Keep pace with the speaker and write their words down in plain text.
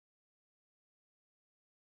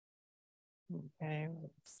Okay.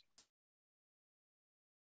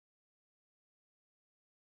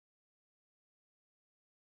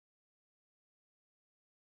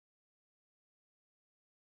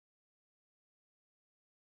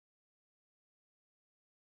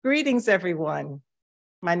 Greetings, everyone.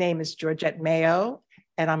 My name is Georgette Mayo,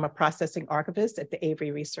 and I'm a processing archivist at the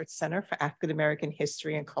Avery Research Center for African American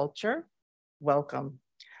History and Culture. Welcome.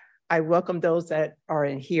 I welcome those that are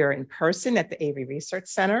here in person at the Avery Research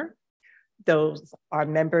Center, those are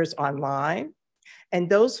members online, and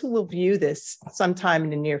those who will view this sometime in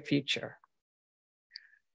the near future.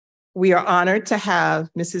 We are honored to have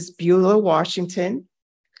Mrs. Beulah Washington,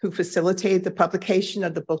 who facilitated the publication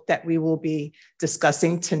of the book that we will be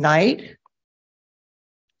discussing tonight.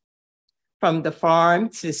 From the farm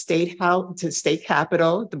to the state house to the state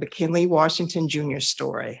capitol, the McKinley Washington Jr.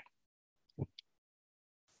 story.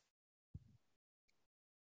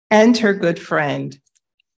 And her good friend,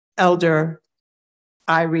 Elder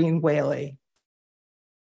Irene Whaley.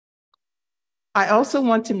 I also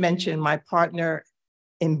want to mention my partner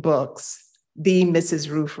in books, the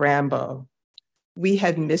Mrs. Ruth Rambo. We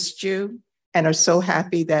have missed you and are so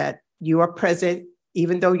happy that you are present,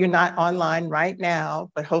 even though you're not online right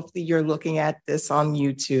now, but hopefully you're looking at this on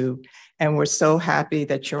YouTube. And we're so happy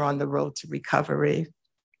that you're on the road to recovery.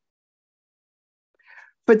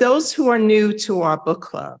 For those who are new to our book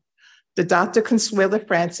club, the Dr. Consuela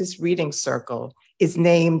Francis Reading Circle is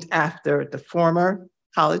named after the former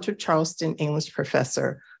College of Charleston English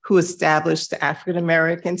professor who established the African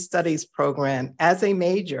American Studies program as a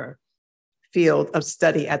major field of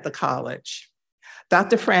study at the college.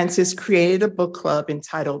 Dr. Francis created a book club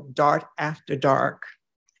entitled Dart After Dark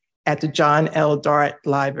at the John L. Dart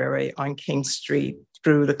Library on King Street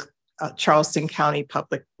through the Charleston County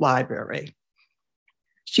Public Library.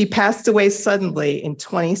 She passed away suddenly in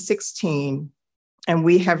 2016, and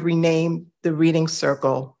we have renamed the Reading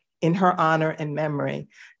Circle in her honor and memory.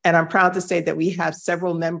 And I'm proud to say that we have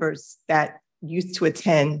several members that used to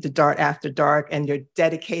attend the Dart After Dark, and you're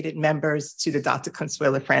dedicated members to the Dr.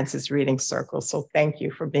 Consuela Francis Reading Circle. So thank you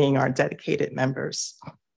for being our dedicated members.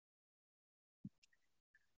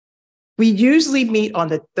 We usually meet on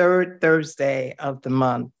the third Thursday of the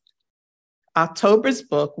month. October's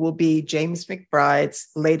book will be James McBride's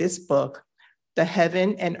latest book, The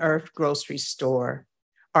Heaven and Earth Grocery Store.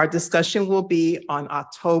 Our discussion will be on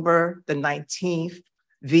October the 19th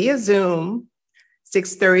via Zoom,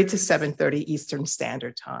 6:30 to 7:30 Eastern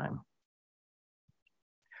Standard Time.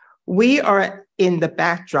 We are in the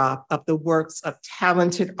backdrop of the works of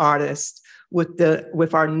talented artists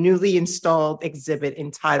with our newly installed exhibit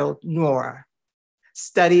entitled Nora,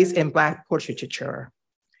 Studies in Black Portraiture,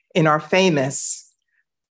 in our famous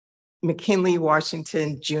McKinley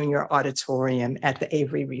Washington Jr. Auditorium at the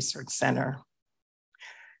Avery Research Center.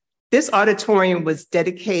 This auditorium was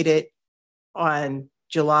dedicated on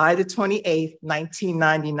July the 28th,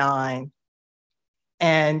 1999.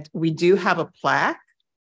 And we do have a plaque,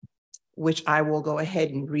 which I will go ahead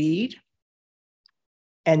and read.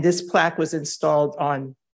 And this plaque was installed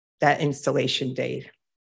on that installation date.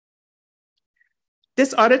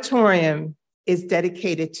 This auditorium is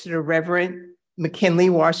dedicated to the Reverend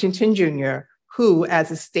McKinley Washington Jr., who,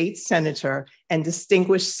 as a state senator and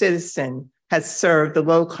distinguished citizen, has served the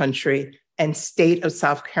Low Country and state of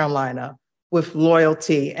South Carolina with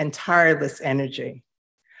loyalty and tireless energy.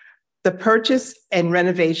 The purchase and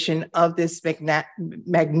renovation of this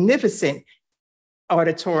magnificent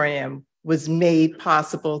auditorium was made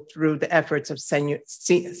possible through the efforts of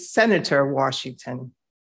Senator Washington.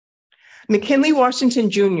 McKinley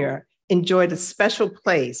Washington Jr. enjoyed a special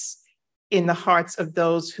place in the hearts of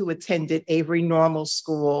those who attended Avery Normal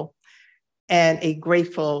School and a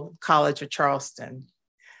grateful College of Charleston.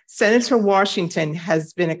 Senator Washington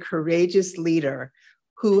has been a courageous leader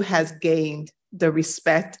who has gained the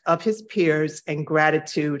respect of his peers and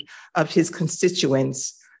gratitude of his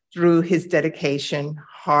constituents through his dedication,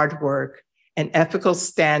 hard work, and ethical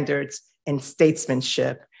standards and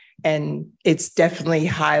statesmanship. And it's definitely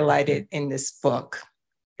highlighted in this book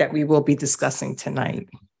that we will be discussing tonight.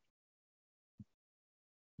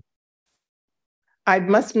 I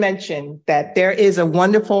must mention that there is a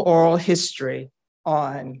wonderful oral history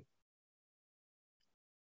on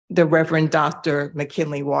the Reverend Dr.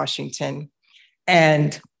 McKinley Washington.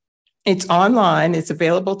 And it's online, it's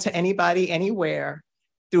available to anybody, anywhere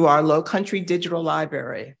through our Low Country Digital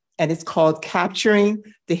Library. And it's called Capturing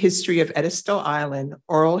the History of Edisto Island,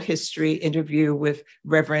 Oral History Interview with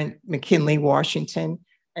Reverend McKinley Washington.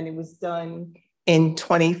 And it was done in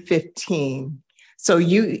 2015. So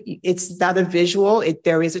it's not a visual,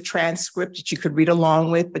 there is a transcript that you could read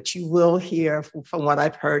along with, but you will hear, from what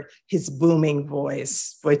I've heard, his booming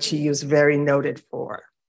voice, which he is very noted for.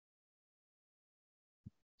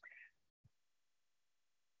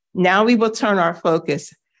 Now we will turn our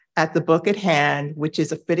focus at the book at hand, which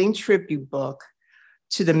is a fitting tribute book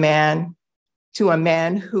to a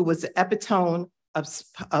man who was the epitome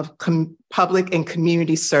of public and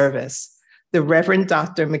community service, the Reverend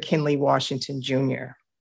Dr. McKinley Washington Jr.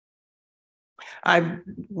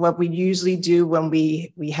 What we usually do when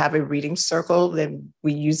we have a reading circle, then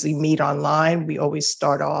we usually meet online. We always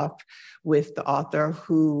start off with the author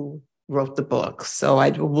who wrote the book. So I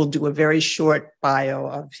will do a very short bio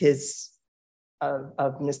of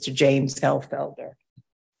Mr. James L. Felder.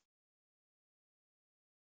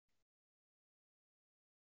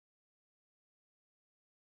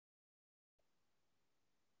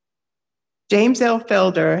 James L.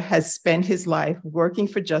 Felder has spent his life working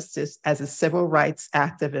for justice as a civil rights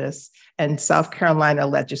activist and South Carolina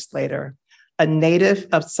legislator. A native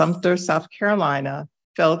of Sumter, South Carolina,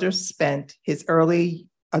 Felder spent his early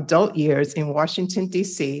adult years in Washington,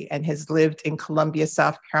 D.C., and has lived in Columbia,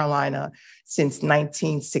 South Carolina since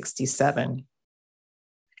 1967.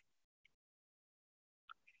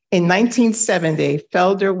 In 1970,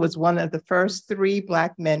 Felder was one of the first 3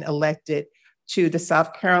 Black men elected to the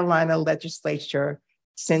South Carolina legislature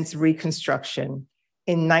since Reconstruction.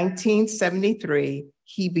 In 1973,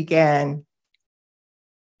 he became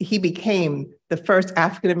the first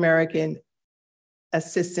African-American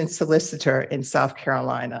assistant solicitor in South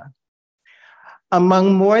Carolina.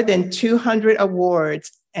 Among more than 200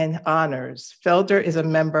 awards and honors, Felder is a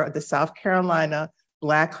member of the South Carolina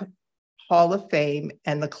Black Hall of Fame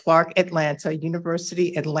and the Clark Atlanta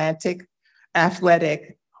University Atlantic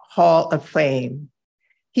Athletic Hall of Fame.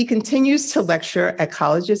 He continues to lecture at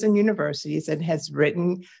colleges and universities and has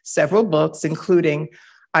written several books, including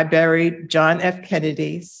I Buried John F.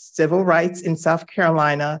 Kennedy, Civil Rights in South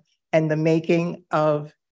Carolina, and the Making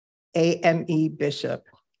of AME Bishop.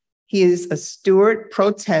 He is a steward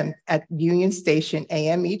pro temp at Union Station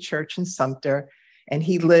AME Church in Sumter, and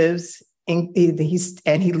he lives in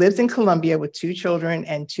Columbia with 2 children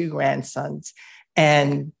and 2 grandsons.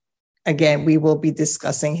 And again, we will be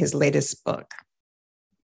discussing his latest book.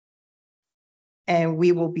 And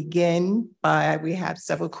we will begin we have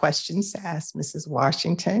several questions to ask Mrs.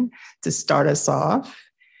 Washington to start us off.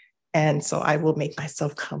 And so I will make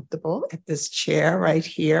myself comfortable at this chair right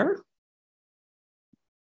here.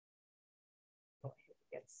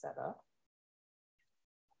 Get set up.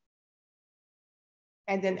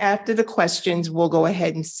 And then after the questions, we'll go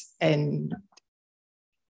ahead and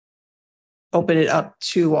open it up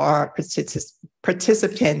to our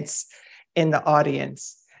participants in the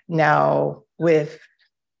audience. Now,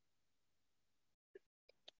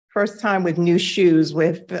 first time with new shoes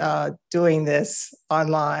with doing this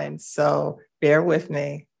online, so bear with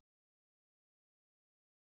me.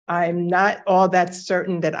 I'm not all that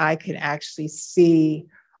certain that I can actually see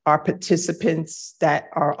our participants that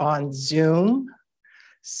are on Zoom.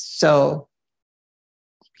 So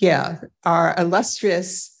yeah, our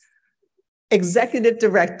illustrious Executive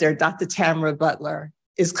Director, Dr. Tamara Butler,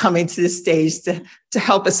 is coming to the stage to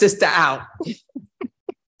help a sister out.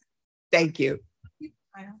 Thank you.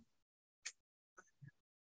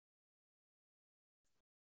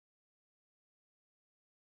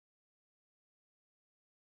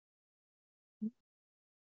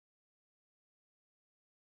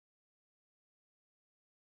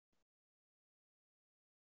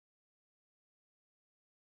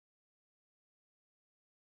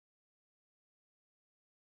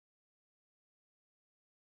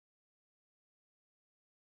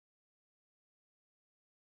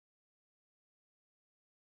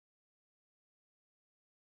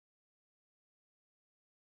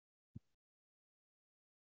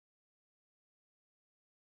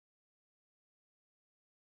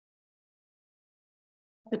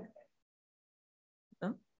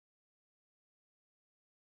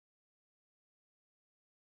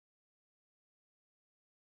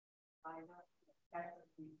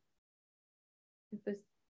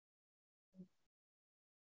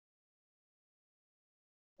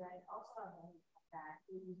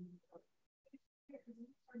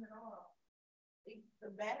 The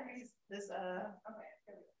batteries,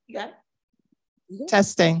 okay. You got it? Yeah.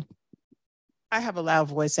 Testing. I have a loud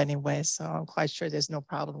voice anyway, so I'm quite sure there's no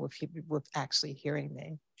problem with actually hearing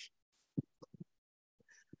me.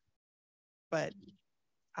 But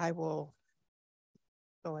I will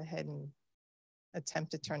go ahead and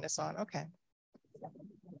attempt to turn this on. Okay.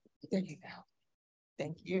 There you go.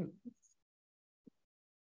 Thank you.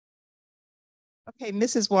 Okay,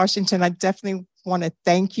 Mrs. Washington, I definitely want to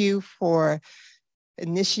thank you for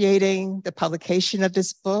initiating the publication of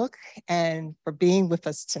this book and for being with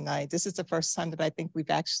us tonight. This is the first time that I think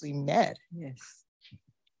we've actually met. Yes.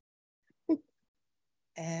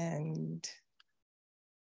 And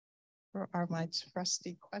where are my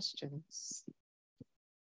trusty questions?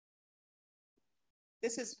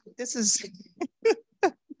 This is,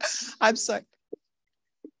 I'm sorry.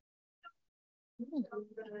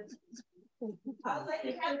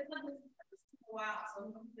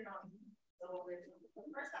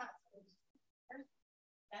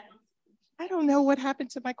 I don't know what happened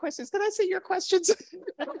to my questions. Can I see your questions?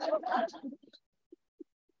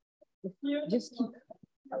 Just keep.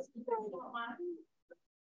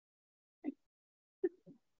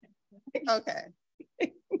 Okay.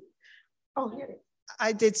 Oh, here it is.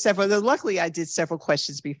 I did several, luckily I did several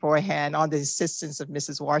questions beforehand on the assistance of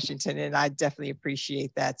Mrs. Washington, and I definitely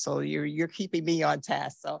appreciate that. So you're keeping me on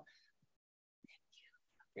task. So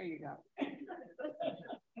there you go. I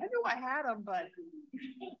knew I had them, but.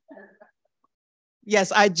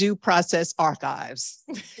 Yes, I do process archives.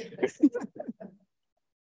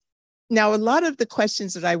 Now, a lot of the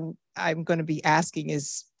questions that I'm going to be asking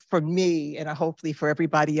is for me, and hopefully for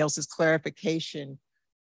everybody else's clarification,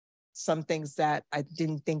 some things that I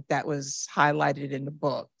didn't think that was highlighted in the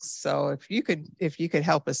book. So if you could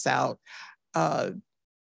help us out.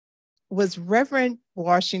 Was Reverend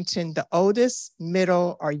Washington the oldest,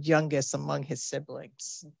 middle, or youngest among his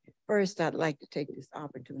siblings? First, I'd like to take this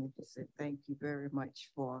opportunity to say thank you very much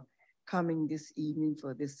for coming this evening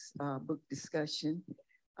for this book discussion.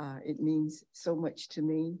 It means so much to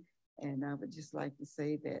me. And I would just like to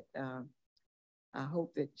say that I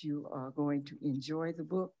hope that you are going to enjoy the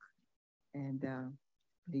book. And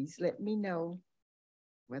please let me know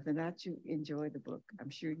whether or not you enjoy the book. I'm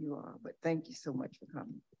sure you are, but thank you so much for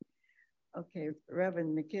coming. Okay,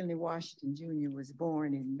 Reverend McKinley Washington Jr. was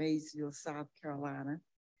born in Maysville, South Carolina,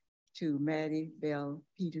 to Maddie Bell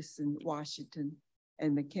Peterson Washington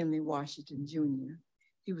and McKinley Washington Jr.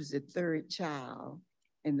 He was the third child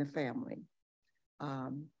in the family.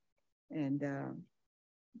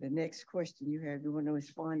 The next question you have, you want to know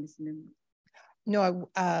his fondest memory? No,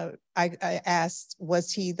 I asked,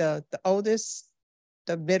 was he the oldest,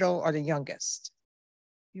 the middle, or the youngest?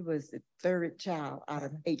 He was the third child out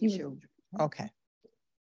of 8 children. Okay.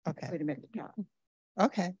 Okay. Put him at the top.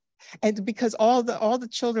 Okay. And because all the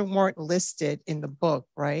children weren't listed in the book,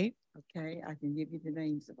 right? Okay, I can give you the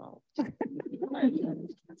names of all.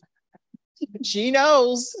 She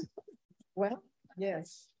knows. Well,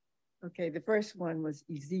 yes. Okay, the first one was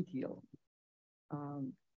Ezekiel.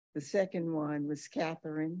 The second one was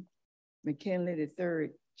Catherine, McKinley, the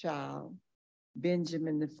third child,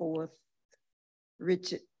 Benjamin, the fourth,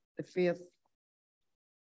 Richard, the fifth,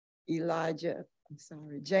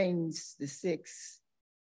 James, the sixth,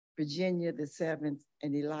 Virginia, the seventh,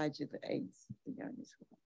 and Elijah, the eighth, the youngest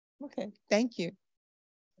one. Okay, thank you.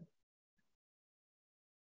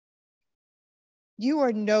 You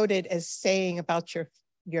are noted as saying about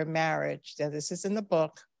your marriage, that this is in the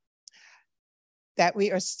book, that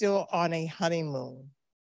we are still on a honeymoon.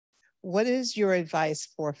 What is your advice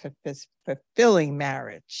for fulfilling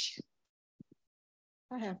marriage?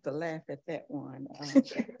 I have to laugh at that one.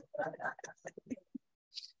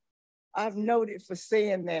 I've noted for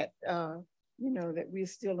saying that, that we're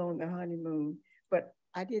still on the honeymoon, but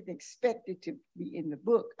I didn't expect it to be in the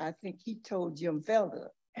book. I think he told Jim Felder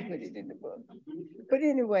to put it in the book. But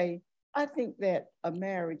anyway, I think that a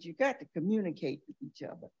marriage, you got to communicate with each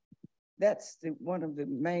other. That's one of the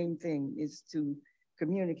main things, is to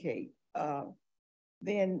communicate.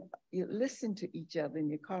 Then you listen to each other in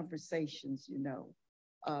your conversations,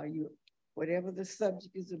 whatever the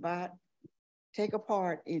subject is about, take a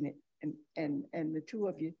part in it, and the two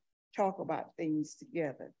of you talk about things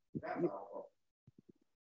together.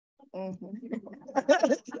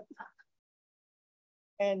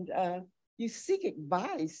 And you seek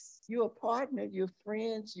advice. You're a partner, you're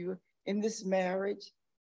friends, you're in this marriage.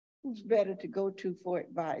 Who's better to go to for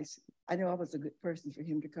advice? I know I was a good person for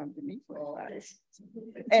him to come to me for advice.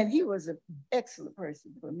 And he was an excellent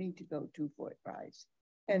person for me to go to for advice.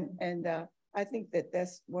 And I think that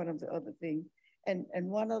that's one of the other things. And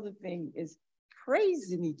one other thing is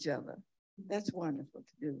praising each other. That's wonderful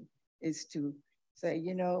to do, is to say,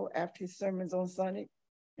 after his sermons on Sunday,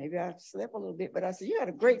 maybe I slept a little bit, but I said, you had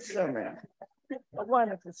a great sermon, a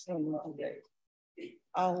wonderful sermon today.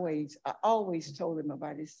 I always told him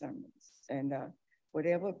about his sermons, and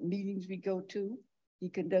whatever meetings we go to, he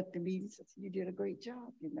conducted meetings. I said, you did a great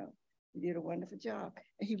job, you did a wonderful job.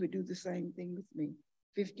 And he would do the same thing with me.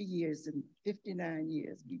 50 years and 59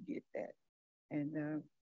 years, we did that. And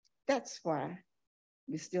that's why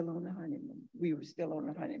we're still on the honeymoon. We were still on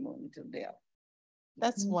the honeymoon until death.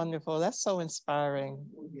 That's wonderful. That's so inspiring.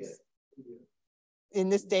 In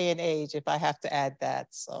this day and age, if I have to add that.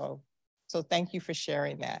 So thank you for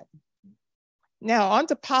sharing that. Now on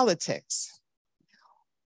to politics.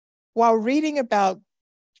 While reading about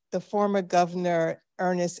the former governor,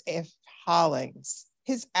 Ernest F. Hollings,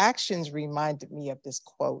 his actions reminded me of this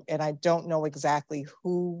quote, and I don't know exactly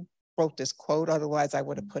who wrote this quote, otherwise I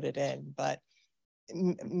would have put it in, but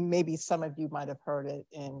maybe some of you might have heard it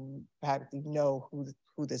and perhaps you know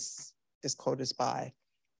who this quote is by.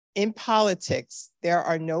 In politics, there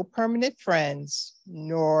are no permanent friends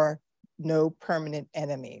nor no permanent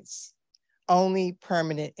enemies, only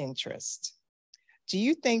permanent interest. Do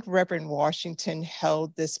you think Reverend Washington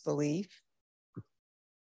held this belief?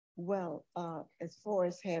 Well, as far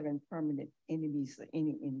as having permanent enemies or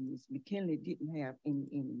any enemies, McKinley didn't have any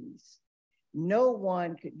enemies. No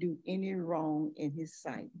one could do any wrong in his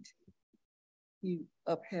sight. He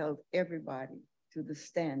upheld everybody to the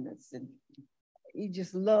standards, and he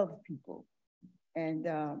just loved people. And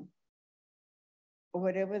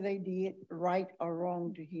whatever they did, right or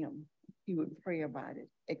wrong to him, he would pray about it,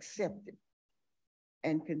 accept it,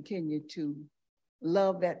 and continue to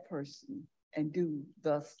love that person and do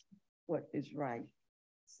thus what is right.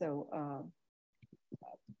 So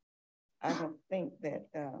I don't think that,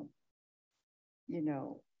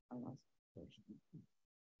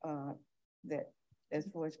 that as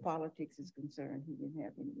far as politics is concerned, he didn't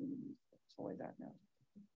have any enemies, as far as I know.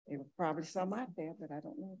 There were probably some out there, but I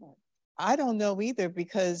don't know about it. I don't know either,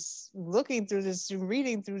 because reading through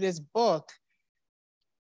this book,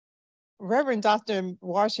 Reverend Dr.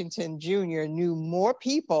 Washington Jr. knew more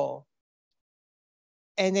people,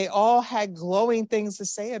 and they all had glowing things to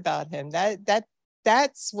say about him.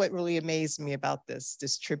 That's what really amazed me about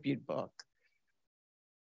this tribute book.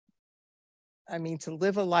 I mean, to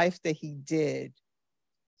live a life that he did,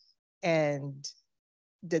 and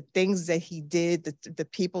the things that he did, the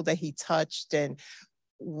people that he touched, and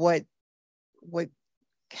what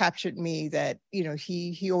captured me, that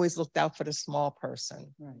he always looked out for the small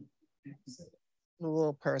person, right, the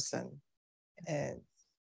little person. And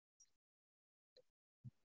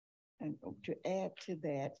to add to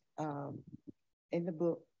that, in the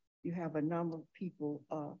book you have a number of people,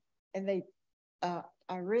 and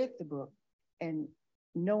I read the book, and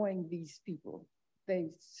knowing these people,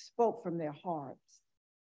 they spoke from their hearts,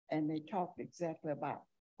 and they talked exactly about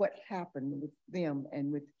what happened with them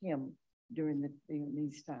and with him during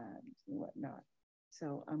these times and whatnot.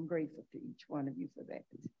 So I'm grateful to each one of you for that.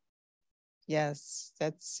 Yes,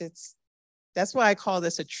 that's why I call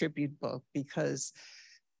this a tribute book, because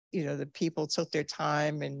the people took their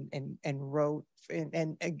time and wrote,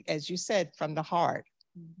 and as you said, from the heart.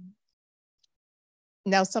 Mm-hmm.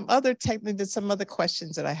 Now, some other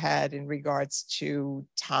questions that I had in regards to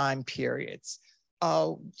time periods.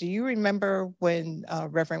 Do you remember when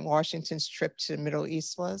Reverend Washington's trip to the Middle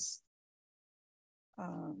East was?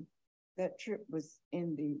 That trip was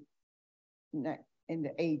in the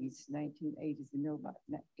 80s, 1980s, about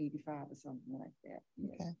 85 or something like that.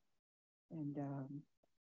 Yes. Okay. And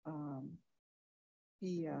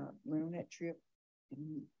he went on that trip,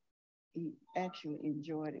 and he actually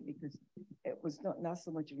enjoyed it, because it was not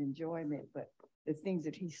so much of enjoyment, but the things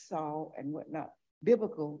that he saw and whatnot,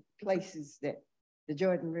 biblical places, that the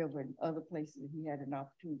Jordan River and other places that he had an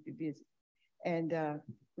opportunity to visit. And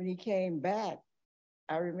when he came back,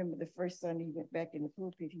 I remember the first Sunday he went back in the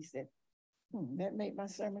pulpit, he said, that made my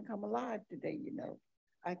sermon come alive today.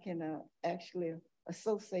 I can actually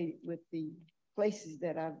associate with the places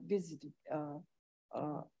that I've visited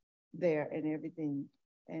there and everything.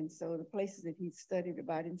 And so the places that he studied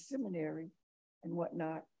about in seminary and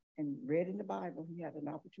whatnot, and read in the Bible, he had an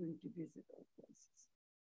opportunity to visit those places.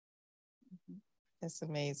 Mm-hmm. That's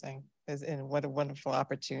amazing. And what a wonderful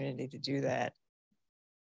opportunity to do that.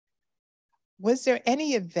 Was there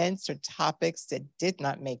any events or topics that did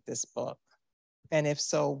not make this book? And if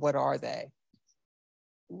so, what are they?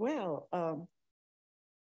 Well,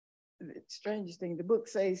 the strangest thing, the book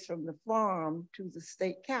says from the farm to the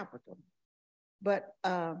state capitol. But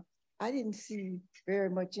I didn't see very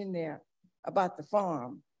much in there about the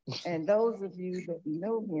farm. And those of you that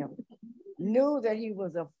know him knew that he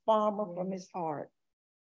was a farmer from his heart.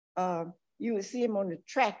 You would see him on the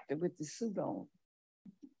tractor with the suit on.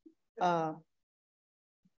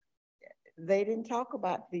 They didn't talk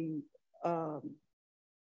about the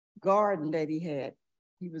garden that he had.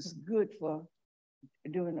 He was good for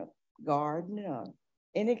doing a garden,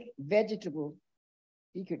 any vegetable,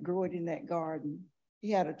 he could grow it in that garden.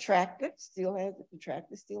 He had a tractor, still has it, the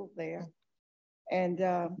tractor's still there. And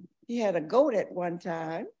he had a goat at one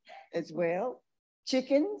time as well,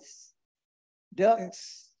 chickens,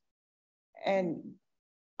 ducks, and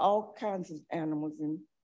all kinds of animals. And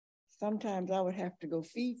sometimes I would have to go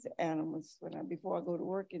feed the animals before I go to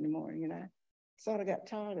work in the morning. And I sort of got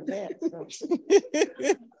tired of that. So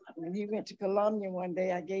when he went to Columbia one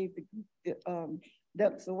day, I gave the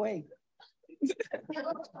ducks away.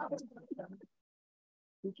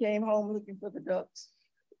 He came home looking for the ducks.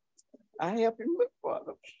 I helped him look for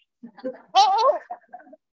them. Oh!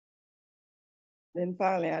 Then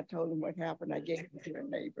finally I told him what happened. I gave him to a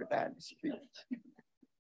neighbor down the street.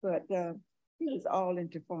 But he was all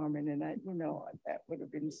into farming, and that would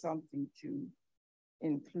have been something to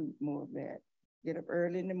include more of that. Get up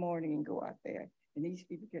early in the morning and go out there. And these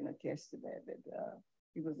people can attest to that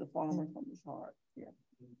he was a farmer from his heart. Yeah.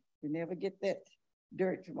 You never get that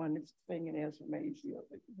dirt from under his fingernails from Mayfield,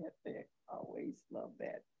 but he had there. Always loved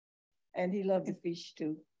that. And he loved to fish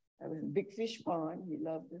too. I was in a big fish pond. He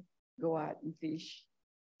loved to go out and fish.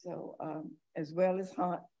 So as well as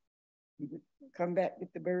hunt, he would come back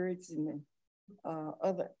with the birds and the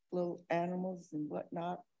other little animals and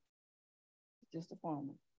whatnot. Just a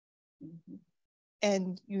farmer. Mm-hmm.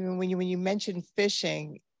 And when you mentioned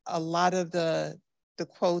fishing, a lot of the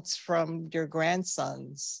quotes from your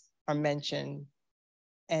grandsons are mentioned,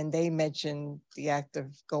 and they mentioned the act of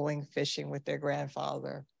going fishing with their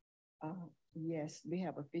grandfather. Yes, we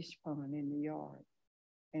have a fish pond in the yard,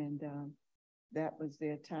 and that was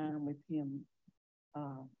their time with him.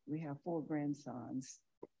 We have 4 grandsons,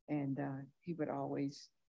 and he would always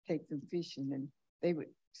take them fishing, and they would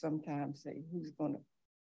sometimes say, who's going to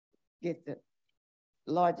get the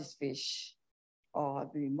largest fish or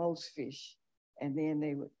the most fish? And then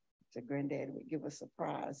the granddad would give us a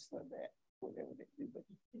prize for that, whatever they do.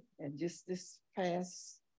 And just this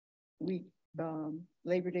past week,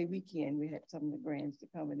 Labor Day weekend, we had some of the grands to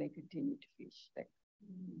come and they continued to fish there.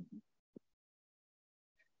 Mm-hmm.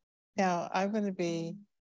 Now, I'm going to be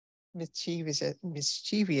mischievous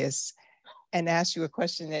and ask you a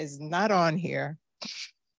question that is not on here.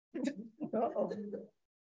 Uh-oh.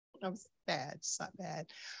 I'm bad, it's not bad.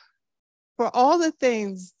 For all the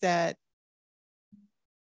things that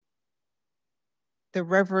the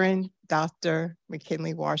Reverend Dr.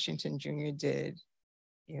 McKinley Washington Jr. did,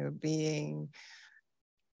 being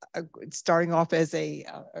starting off as a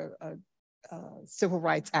civil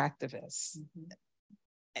rights activist, mm-hmm.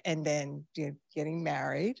 and then getting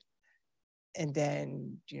married, and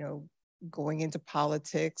then going into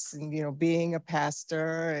politics, and being a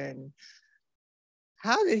pastor. And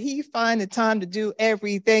how did he find the time to do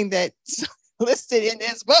everything that's listed in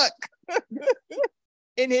this book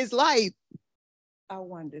in his life? I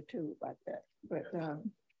wonder too about that, but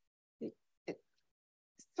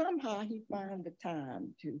somehow he found the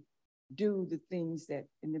time to do the things that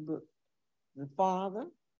in the book. The father,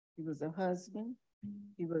 he was a husband,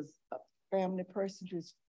 he was a family person to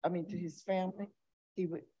his family. He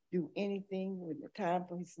would do anything with the time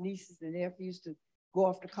for his nieces and nephews to go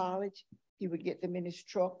off to college. He would get them in his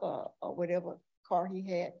truck or whatever car he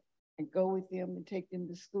had and go with them and take them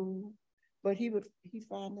to school. But he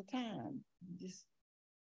found the time.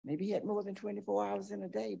 Maybe he had more than 24 hours in a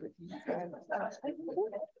day, but he found the time.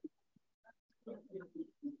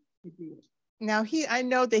 He did. Now I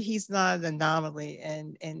know that he's not an anomaly,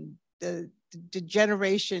 and the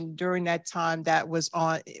generation during that time that was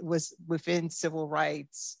within civil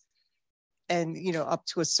rights, and up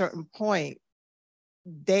to a certain point,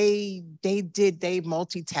 they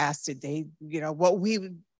multitasted.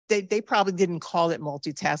 They probably didn't call it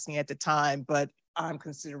multitasking at the time, but I'm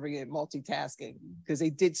considering it multitasking because they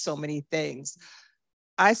did so many things.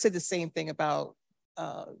 I said the same thing about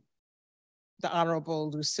the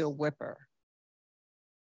Honorable Lucille Whipper.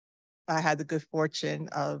 I had the good fortune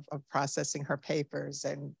of processing her papers,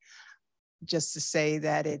 and just to say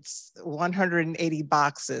that it's 180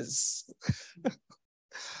 boxes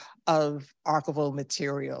of archival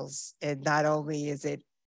materials. And not only is it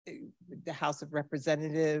the House of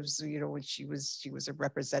Representatives, when she was a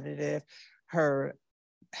representative, her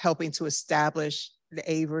helping to establish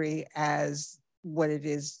the Avery as what it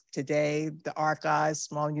is today, the Archives,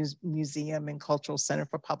 Small Museum and Cultural Center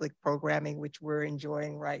for Public Programming, which we're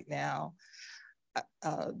enjoying right now.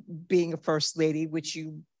 Being a First Lady, which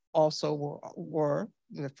you also were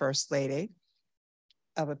the First Lady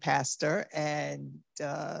of a pastor, and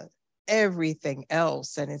everything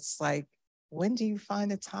else. And it's like, when do you find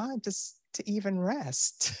the time to even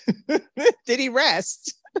rest? Did he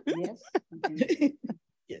rest? Yes.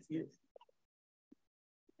 Yes.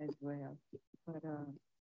 As well. But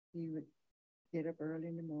he would get up early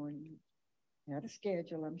in the morning, had a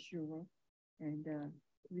schedule, I'm sure, And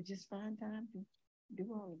we just find time to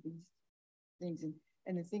do all of these things.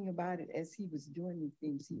 And the thing about it, as he was doing these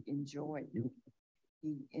things, he enjoyed it.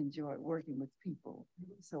 He enjoyed working with people.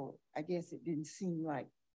 So I guess it didn't seem like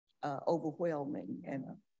overwhelming and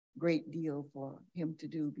a great deal for him to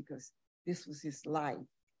do, because this was his life.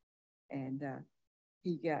 And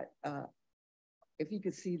he got, if he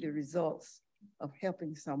could see the results of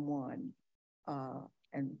helping someone,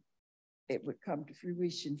 and it would come to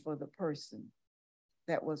fruition for the person,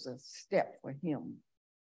 that was a step for him.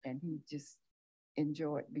 And he just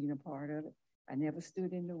enjoyed being a part of it. I never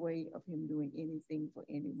stood in the way of him doing anything for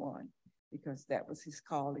anyone, because that was his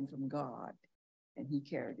calling from God, and he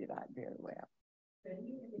carried it out very well. But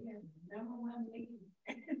he had to have the number one lady.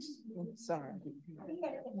 Sorry. He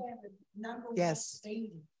had to have the number Yes. one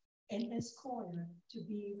lady in his corner to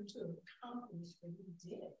be able to accomplish what he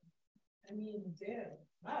did. I mean, there's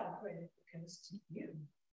a lot of credit because to you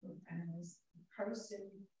as a person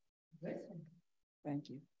with him. Thank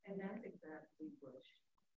you. And that's exactly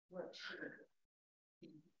what should be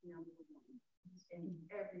number one in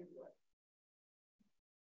every way.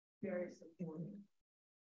 Very supportive.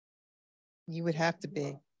 You would have to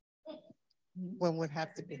be. One would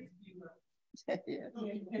have to be.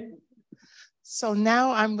 So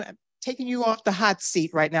now I'm taking you off the hot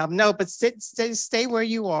seat right now. No, but stay where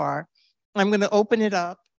you are. I'm going to open it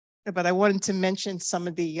up, but I wanted to mention some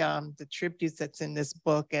of the tributes that's in this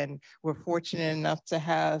book, and we're fortunate enough to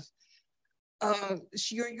have.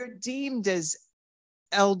 You're deemed as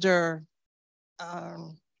Elder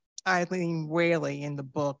Eileen Whaley in the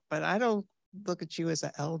book, but I don't look at you as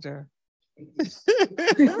an elder.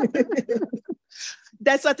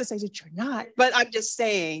 That's not to say that you're not, but I'm just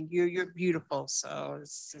saying you're beautiful. So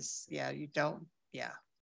it's just, yeah, you don't, yeah.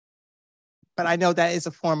 But I know that is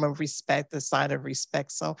a form of respect, a sign of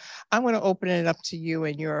respect. So I'm going to open it up to you,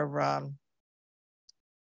 and your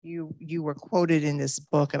you were quoted in this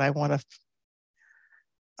book, and I want to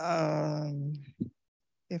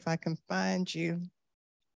if I can find you.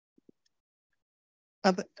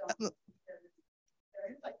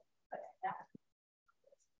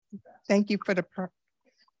 Thank you for the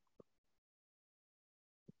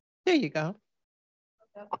there you go.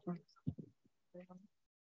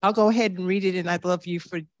 I'll go ahead and read it, and I'd love you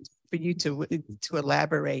for you to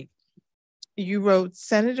elaborate. You wrote,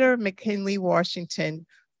 Senator McKinley Washington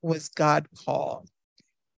was God called.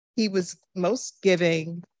 He was most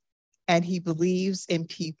giving, and he believes in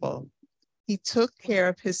people. He took care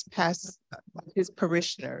of his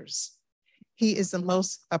parishioners. He is the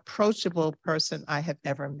most approachable person I have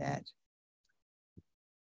ever met.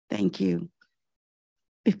 Thank you.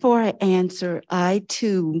 Before I answer, I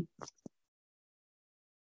too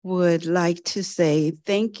would like to say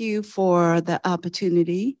thank you for the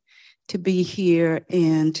opportunity to be here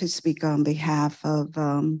and to speak on behalf of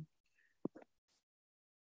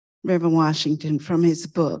Reverend Washington from his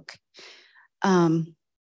book. My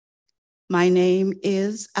name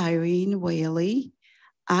is Irene Whaley.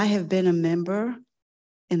 I have been a member,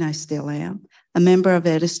 and I still am, a member of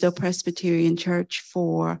Edisto Presbyterian Church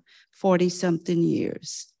for 40-something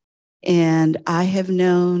years. And I have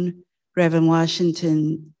known Reverend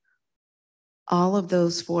Washington all of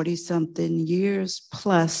those 40-something years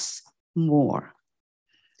plus more.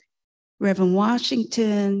 Reverend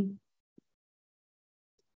Washington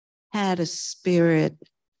had a spirit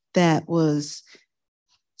that was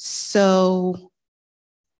so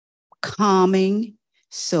calming,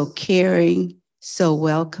 so caring, so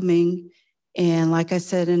welcoming. And like I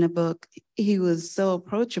said in the book, he was so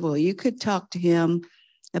approachable. You could talk to him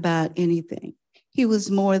about anything. He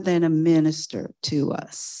was more than a minister to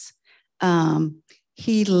us.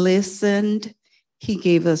 He listened. He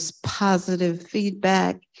gave us positive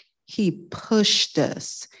feedback. He pushed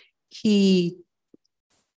us. He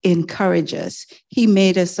encouraged us. He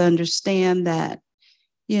made us understand that,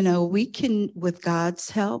 you know, we can, with God's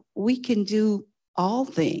help, we can do all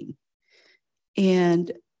things.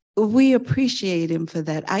 And we appreciate him for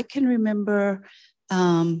that. I can remember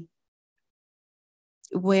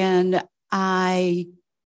when I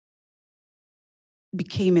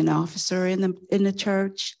became an officer in the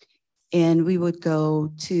church, and we would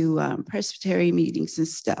go to presbytery meetings and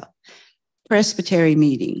stuff, presbytery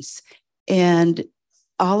meetings. And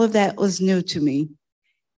all of that was new to me.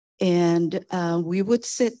 And we would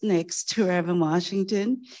sit next to Reverend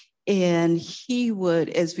Washington, and he would,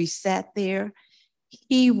 as we sat there,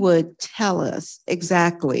 he would tell us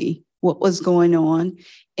exactly what was going on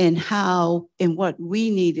and how and what we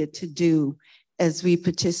needed to do as we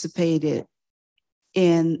participated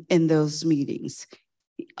in those meetings.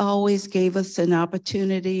 always gave us an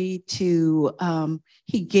opportunity to,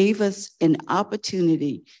 he gave us an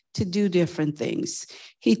opportunity to do different things.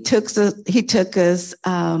 He took us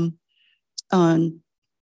on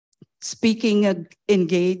speaking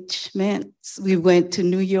engagements. We went to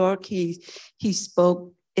New York. He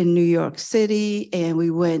spoke in New York City, and we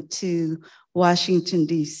went to Washington,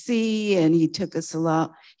 D.C., and he took us a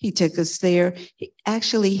lot. He took us there.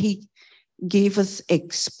 He gave us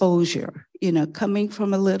exposure, coming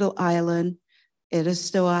from a little island,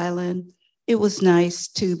 Edisto Island. It was nice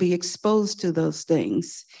to be exposed to those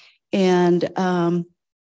things. And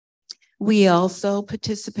we also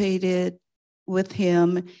participated with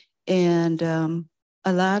him and a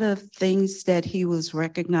lot of things that he was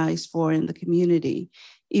recognized for in the community.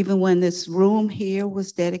 Even when this room here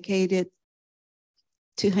was dedicated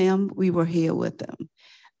to him, we were here with him.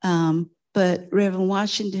 But Reverend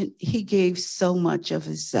Washington, he gave so much of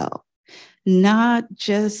himself, not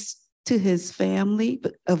just to his family,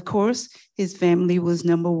 but of course, his family was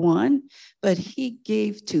number one, but he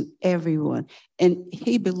gave to everyone. And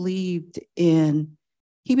he believed in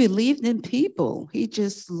people. He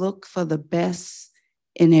just looked for the best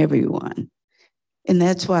in everyone. And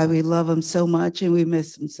that's why we love him so much and we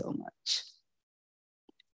miss him so much.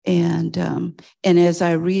 And as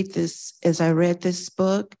I read this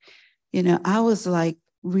book, I was like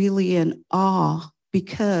really in awe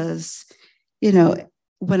because,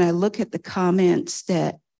 when I look at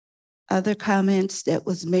the other comments that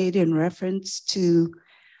was made in reference to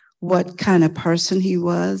what kind of person he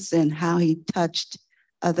was and how he touched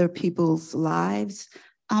other people's lives,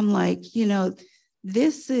 I'm like,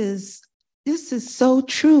 this is so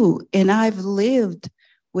true. And I've lived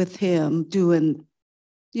with him doing,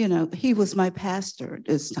 he was my pastor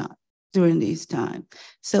during these times.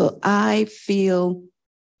 So I feel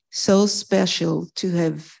so special to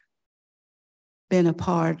have been a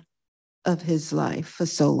part of his life for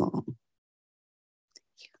so long.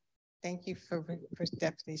 Thank you for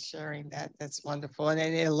definitely sharing that. That's wonderful. And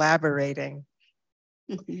then elaborating.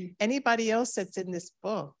 Anybody else that's in this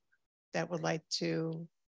book that would like to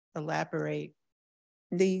elaborate?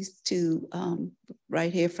 These two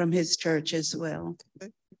right here from his church as well.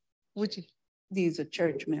 These are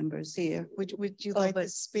church members here. Would you like to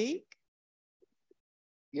speak?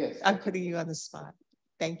 Yes. I'm putting you on the spot.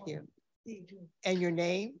 Thank you. And your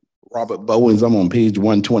name? Robert Bowens. I'm on page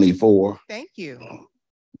 124. Thank you.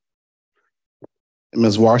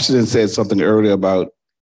 Ms. Washington said something earlier about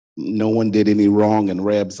no one did any wrong in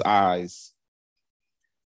Reb's eyes.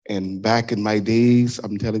 And back in my days,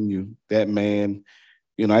 I'm telling you, that man,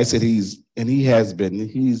 I said he's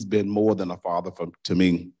been more than a father to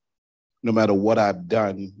me. No matter what I've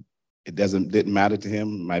done, it didn't matter to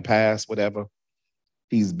him, my past, whatever.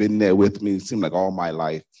 He's been there with me, it seemed like all my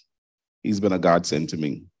life. He's been a godsend to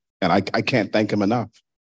me. And I can't thank him enough.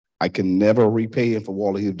 I can never repay him for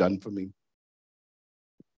all he's done for me.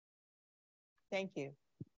 Thank you.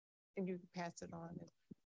 And you can pass it on.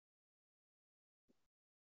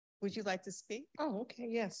 Would you like to speak? Oh, okay,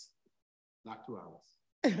 yes. Not 2 hours.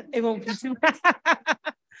 It won't be too.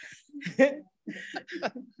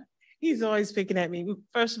 He's always picking at me.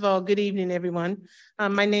 First of all, good evening, everyone.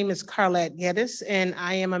 My name is Carlette Geddes, and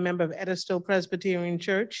I am a member of Edisto Presbyterian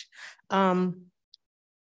Church. I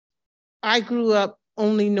grew up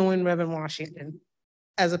only knowing Reverend Washington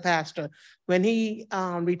as a pastor. When he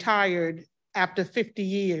retired after 50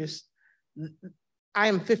 years, I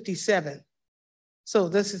am 57. So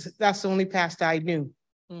that's the only pastor I knew.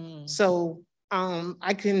 So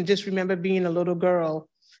I can just remember being a little girl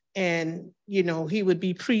and, he would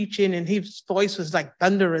be preaching and his voice was like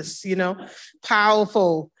thunderous,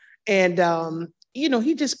 powerful. And,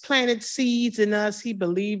 he just planted seeds in us. He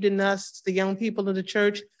believed in us, the young people of the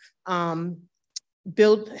church,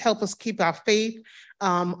 help us keep our faith.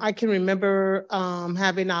 I can remember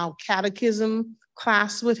having our catechism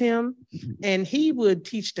class with him, and he would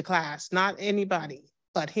teach the class, not anybody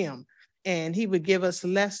but him. And he would give us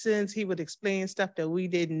lessons. He would explain stuff that we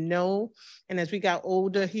didn't know. And as we got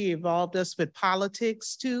older, he involved us with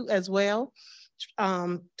politics too, as well.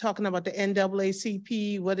 Talking about the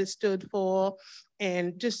NAACP, what it stood for,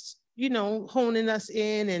 and just, honing us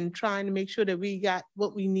in and trying to make sure that we got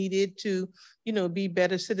what we needed to, be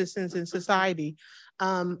better citizens in society.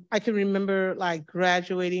 I can remember like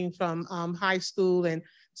graduating from high school and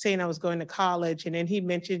saying I was going to college. And then he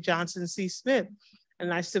mentioned Johnson C. Smith.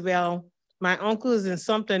 And I said, well, my uncle is in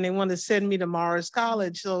something. They want to send me to Morris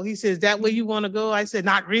College. So he says, that way you want to go? I said,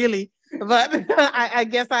 not really, but I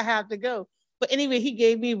guess I have to go. But anyway, he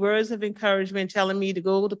gave me words of encouragement, telling me to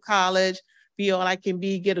go to college, be all I can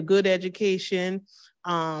be, get a good education.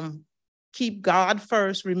 keep God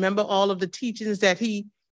first, remember all of the teachings that he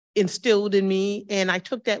instilled in me. And I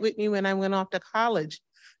took that with me when I went off to college.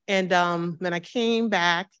 And when I came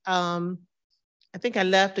back, I think I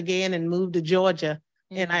left again and moved to Georgia.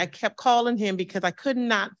 And I kept calling him because I could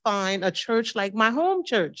not find a church like my home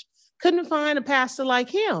church. Couldn't find a pastor like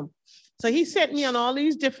him. So he sent me on all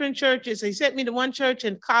these different churches. He sent me to one church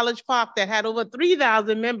in College Park that had over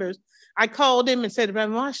 3,000 members. I called him and said,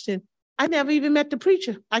 Reverend Washington, I never even met the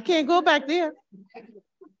preacher. I can't go back there.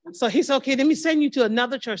 So he said, okay, let me send you to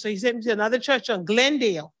another church. So he sent me to another church on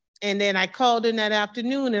Glendale. And then I called in that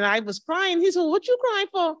afternoon and I was crying. He said, well, what you crying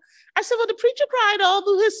for? I said, well, the preacher cried all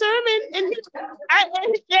through his sermon. And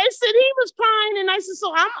I said, he was crying. And I said,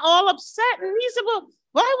 so I'm all upset. And he said, well,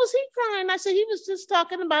 why was he crying? I said, he was just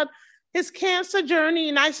talking about his cancer journey.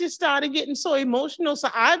 And I just started getting so emotional. So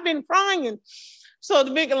I've been crying. So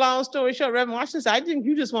to make a long story short, Reverend Washington said, I think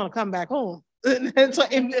you just want to come back home. And so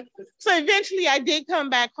eventually I did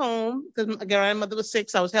come back home because my grandmother was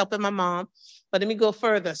sick. So I was helping my mom. But let me go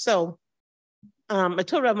further. So I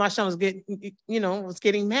told Reverend Washington was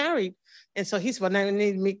getting married. And so he said, well, now we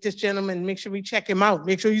need to meet this gentleman, make sure we check him out.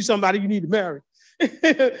 Make sure he's somebody you need to marry.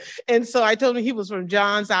 And so I told him he was from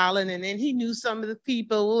Johns Island, and then he knew some of the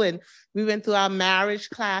people. And we went through our marriage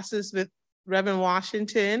classes with Reverend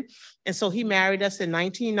Washington. And so he married us in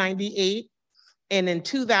 1998. And in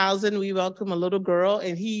 2000, we welcomed a little girl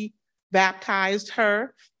and he baptized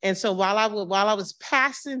her. And so while I was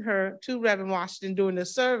passing her to Reverend Washington during the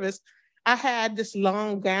service, I had this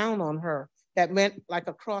long gown on her that went like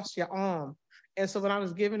across your arm. And so when I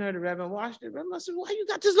was giving her to Reverend Washington, Reverend Washington, why you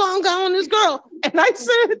got this long gown on this girl? And I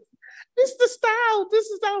said, this is the style. This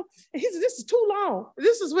is how. He said, this is too long.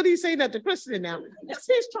 This is what he's saying at the christening now.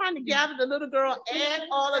 He's trying to gather the little girl and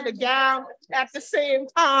all of the gown at the same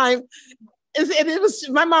time. And it was,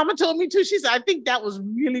 my mama told me too, she said, I think that was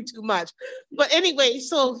really too much. But anyway,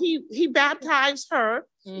 so he baptized her.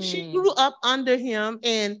 She grew up under him.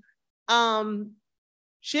 And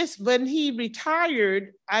just when he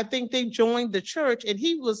retired, I think they joined the church and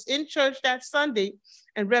he was in church that Sunday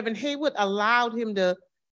and Reverend Haywood allowed him to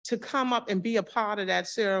come up and be a part of that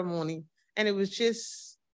ceremony. And it was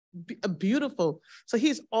just beautiful. So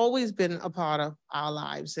he's always been a part of our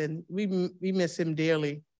lives and we miss him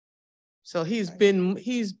dearly. So he's been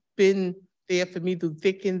there for me through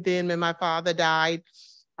thick and thin. When my father died,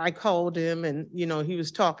 I called him and, he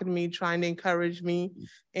was talking to me, trying to encourage me.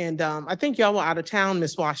 And I think y'all were out of town,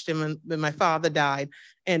 Miss Washington, when my father died.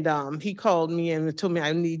 And he called me and told me,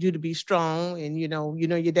 I need you to be strong. And,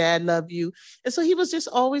 your dad loved you. And so he was just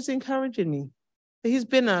always encouraging me. He's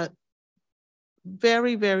been a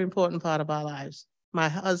very, very important part of our lives. My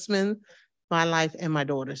husband, my life, and my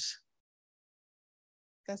daughters.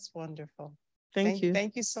 That's wonderful. Thank you.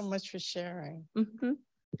 Thank you so much for sharing. Mm-hmm.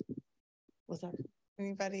 Was that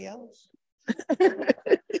anybody else?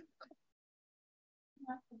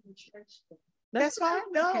 That's fine.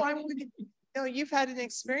 No, you've had an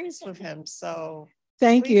experience with him, so.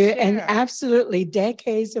 Thank you, share. and absolutely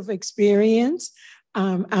decades of experience.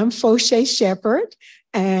 I'm Foshay Shepherd,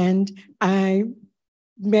 and I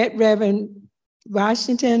met Reverend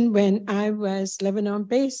Washington when I was living on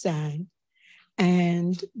Bayside.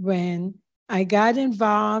 And when I got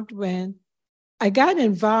involved with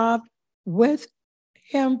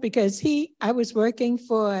him because I was working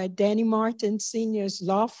for Danny Martin Sr.'s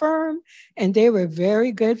law firm, and they were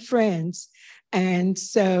very good friends. And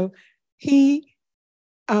so he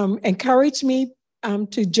encouraged me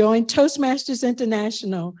to join Toastmasters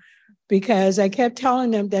International because I kept telling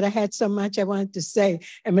them that I had so much I wanted to say.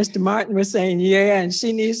 And Mr. Martin was saying, yeah, and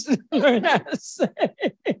she needs to learn how to say.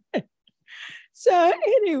 So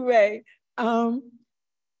anyway,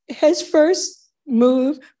 his first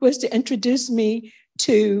move was to introduce me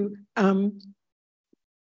to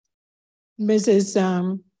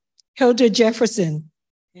Mrs. Hilda Jefferson.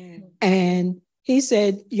 And he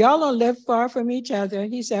said, y'all don't live far from each other.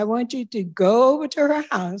 He said, I want you to go over to her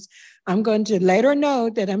house. I'm going to let her know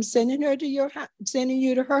that I'm sending you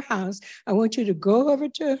to her house. I want you to go over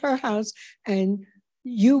to her house and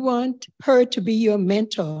you want her to be your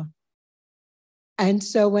mentor. And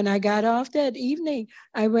so when I got off that evening,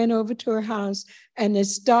 I went over to her house and it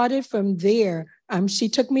started from there. She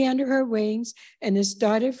took me under her wings and it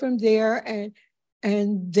started from there.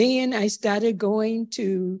 And then I started going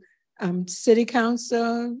to city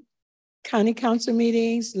council, county council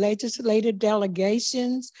meetings, legislative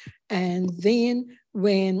delegations. And then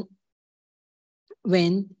when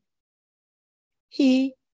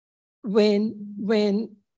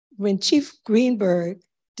Chief Greenberg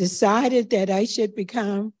decided that I should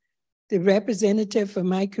become the representative for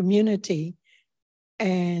my community.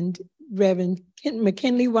 And Reverend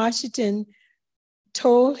McKinley Washington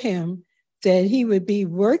told him that he would be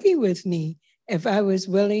working with me if I was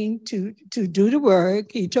willing to do the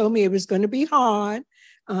work. He told me it was going to be hard.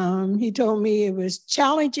 He told me it was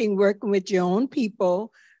challenging working with your own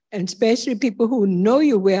people, and especially people who know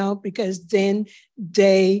you well, because then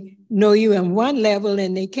they know you on one level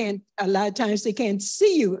and they can't, a lot of times they can't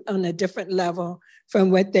see you on a different level from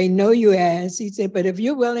what they know you as. He said, but if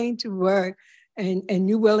you're willing to work and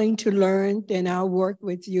you're willing to learn, then I'll work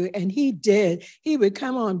with you. And he did. He would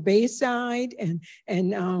come on Bayside and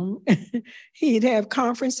he'd have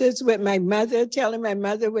conferences with my mother, telling my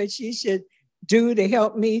mother what she should do to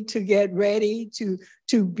help me to get ready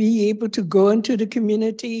to be able to go into the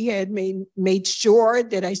community. He had made sure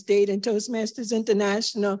that I stayed in Toastmasters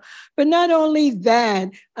International. But not only that,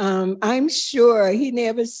 I'm sure he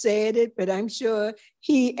never said it, but I'm sure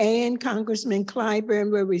he and Congressman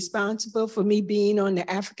Clyburn were responsible for me being on the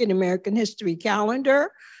African American History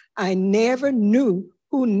calendar. I never knew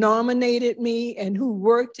who nominated me and who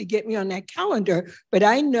worked to get me on that calendar. But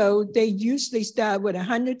I know they usually start with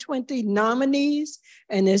 120 nominees,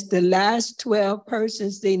 and it's the last 12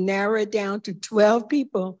 persons. They narrow it down to 12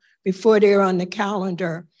 people before they're on the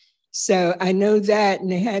calendar. So I know that,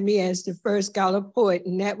 and they had me as the first Gallup poet,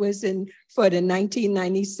 and that was for the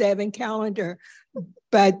 1997 calendar.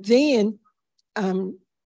 But then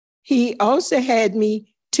he also had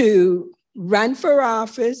me to run for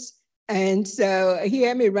office. And so he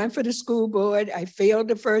had me run for the school board. I failed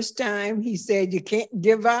the first time. He said, you can't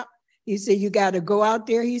give up. He said, you got to go out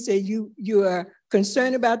there. He said, you are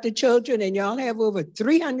concerned about the children, and y'all have over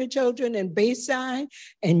 300 children in Bayside.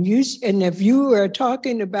 And if you are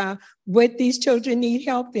talking about what these children need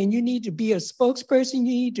help, then you need to be a spokesperson. You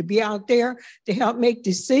need to be out there to help make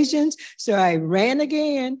decisions. So I ran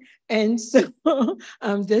again. And so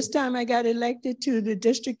this time I got elected to the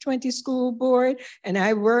District 20 school board, and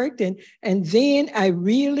I worked. And then I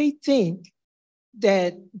really think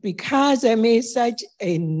that because I made such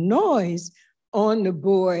a noise on the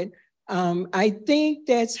board, I think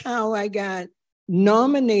that's how I got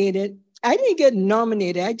nominated. I didn't get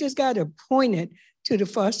nominated. I just got appointed to the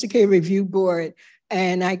Foster Care Review Board.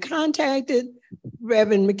 And I contacted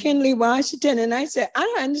Reverend McKinley Washington, and I said, I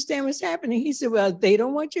don't understand what's happening. He said, well, they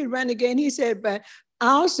don't want you to run again. He said, but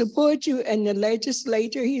I'll support you in the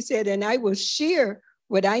legislature. He said, and I will share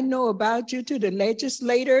what I know about you to the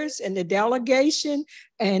legislators and the delegation.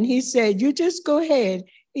 And he said, you just go ahead.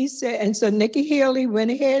 He said, and so Nikki Haley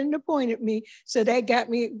went ahead and appointed me. So that got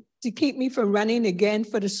me to keep me from running again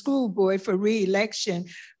for the school board for re-election.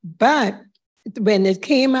 But when it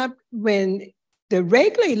came up, when the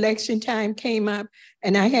regular election time came up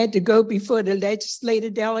and I had to go before the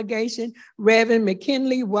legislative delegation, Reverend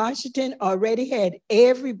McKinley Washington already had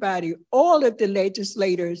everybody, all of the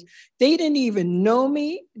legislators. They didn't even know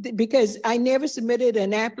me because I never submitted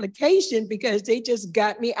an application, because they just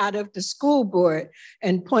got me out of the school board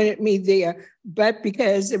and pointed me there. But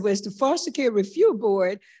because it was the Foster Care Review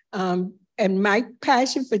Board and my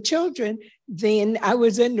passion for children, then I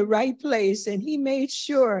was in the right place. And he made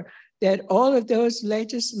sure that all of those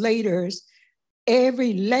legislators,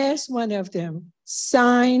 every last one of them,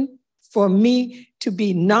 signed for me to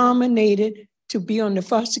be nominated to be on the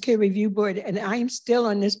Foster Care Review Board. And I'm still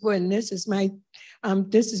on this board, and this is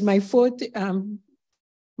my fourth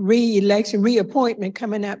reappointment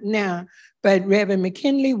coming up now. But Reverend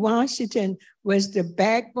McKinley Washington was the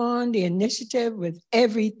backbone, the initiative with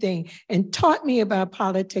everything, and taught me about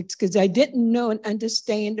politics because I didn't know and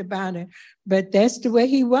understand about it. But that's the way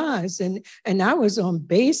he was. And I was on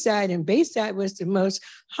Bayside, and Bayside was the most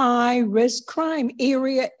high-risk crime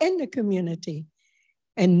area in the community.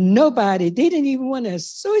 And they didn't even want to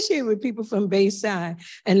associate with people from Bayside,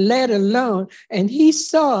 and let alone, and he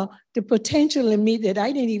saw the potential in me that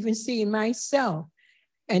I didn't even see in myself,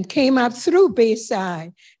 and came up through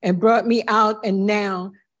Bayside and brought me out, and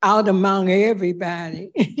now out among everybody.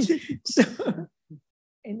 So,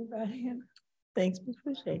 anybody else? Thanks, Ms.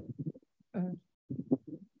 Boucher.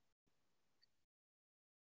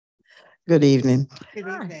 Good evening. Good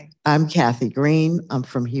evening. I'm Kathy Green. I'm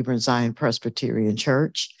from Hebron Zion Presbyterian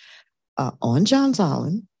Church on Johns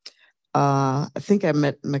Island. I think I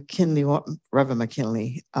met Reverend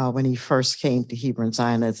McKinley, when he first came to Hebron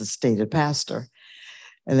Zion as a stated pastor.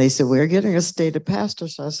 And they said, we're getting a stated pastor.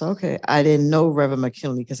 So I said, okay. I didn't know Reverend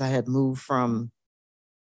McKinley because I had moved from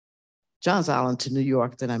Johns Island to New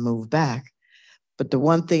York, then I moved back. But the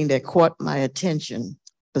one thing that caught my attention,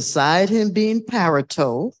 beside him being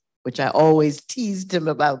Parito, which I always teased him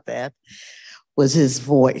about that, was his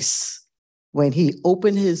voice. When he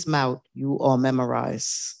opened his mouth, you all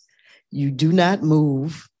memorize. You do not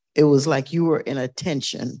move. It was like you were in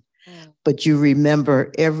attention, but you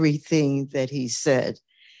remember everything that he said.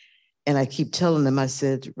 And I keep telling them, I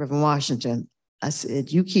said, Reverend Washington, I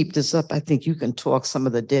said, you keep this up, I think you can talk some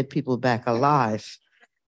of the dead people back alive.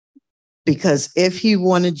 Because if he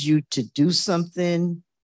wanted you to do something,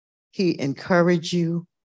 he encouraged you.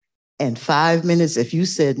 And 5 minutes, if you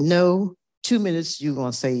said no, 2 minutes, you're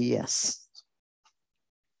going to say yes.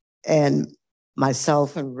 And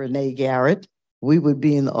myself and Renee Garrett, we would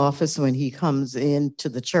be in the office when he comes into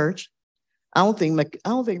the church. I don't think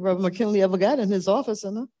Reverend McKinley ever got in his office,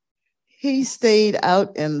 enough. He stayed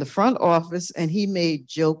out in the front office and he made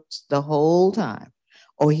jokes the whole time.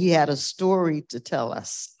 Or he had a story to tell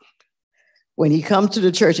us. When he comes to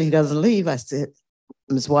the church and he doesn't leave, I said,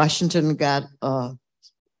 Ms. Washington got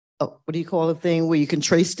what do you call the thing where you can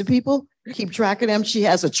trace the people, keep track of them? She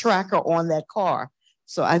has a tracker on that car.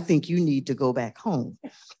 So I think you need to go back home.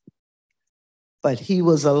 But he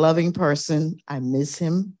was a loving person. I miss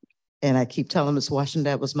him. And I keep telling Ms. Washington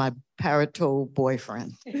that was my parito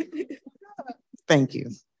boyfriend. Thank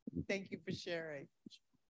you. Thank you for sharing.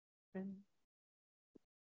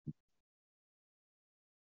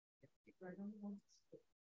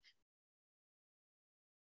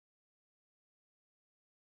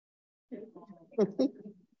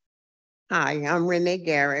 Hi, I'm Renee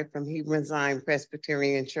Garrett from Hebron Zion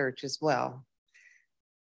Presbyterian Church as well.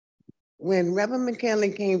 When Reverend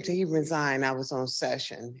McKinley came to Hebron Zion, I was on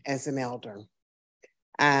session as an elder.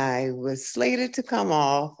 I was slated to come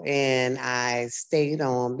off and I stayed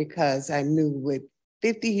on because I knew with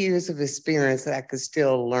 50 years of experience that I could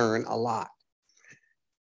still learn a lot.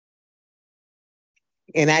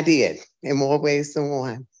 And I did in more ways than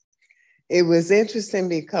one. It was interesting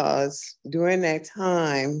because during that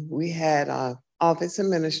time, we had an office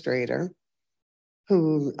administrator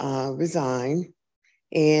who resigned,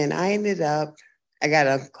 and I got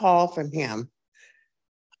a call from him.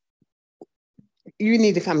 You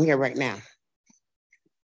need to come here right now.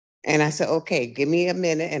 And I said, okay, give me a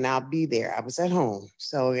minute and I'll be there. I was at home.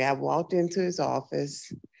 So I walked into his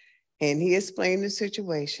office and he explained the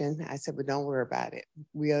situation. I said, but don't worry about it.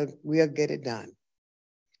 We'll get it done.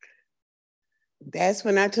 That's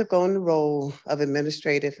when I took on the role of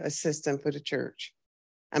administrative assistant for the church.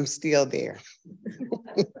 I'm still there.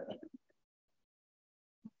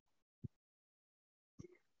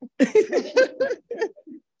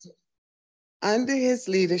 Under his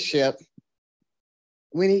leadership,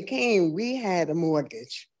 when he came, we had a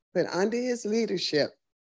mortgage, but under his leadership,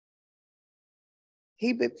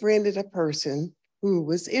 he befriended a person who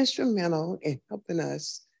was instrumental in helping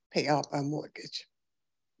us pay off our mortgage.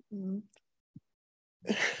 Mm-hmm.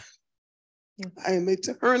 I am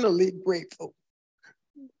eternally grateful.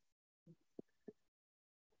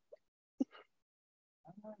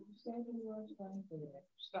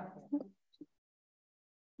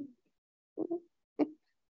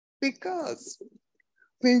 Because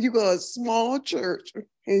when you go a small church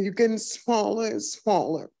and you're getting smaller and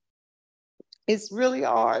smaller, it's really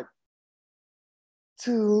hard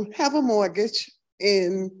to have a mortgage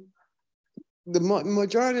and the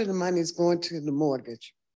majority of the money is going to the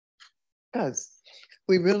mortgage because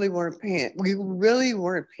we really weren't paying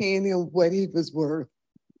him what he was worth.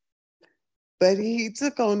 But he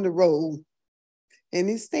took on the role and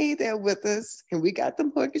he stayed there with us and we got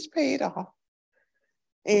the mortgage paid off.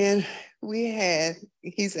 And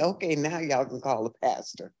he said, okay, now y'all can call the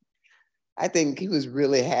pastor. I think he was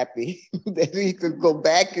really happy that he could go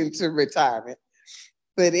back into retirement.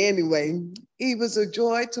 But anyway, he was a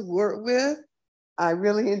joy to work with. I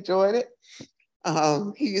really enjoyed it.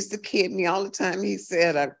 He used to kid me all the time. He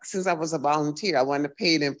said, since I was a volunteer, I wasn't a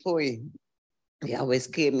paid employee. He always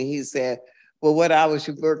kid me. He said, well, what hours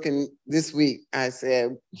you working this week? I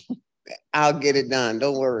said, I'll get it done.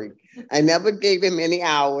 Don't worry. I never gave him any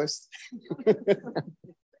hours.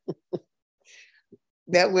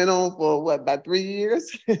 That went on for about 3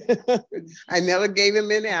 years? I never gave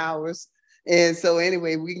him any hours. And so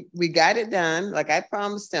anyway, we got it done. Like I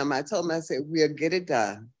promised him, I told him, I said, we'll get it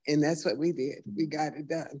done. And that's what we did. We got it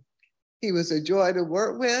done. He was a joy to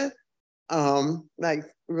work with. Like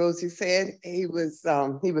Rosie said, he would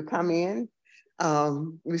come in.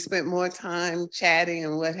 We spent more time chatting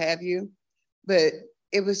and what have you, but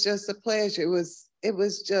it was just a pleasure. It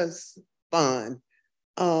was just fun.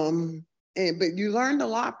 But you learned a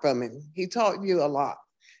lot from him. He taught you a lot.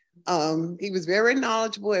 He was very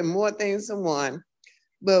knowledgeable in more things than one.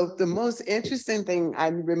 But the most interesting thing I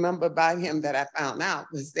remember about him that I found out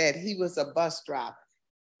was that he was a bus driver.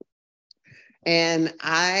 And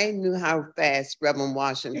I knew how fast Reverend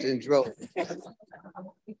Washington drove.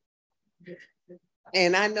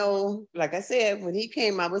 And I know, like I said, when he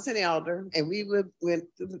came, I was an elder, and we went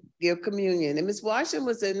to give communion, and Miss Washington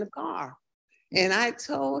was in the car. And I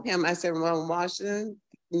told him, I said, well, Washington,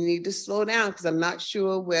 you need to slow down because I'm not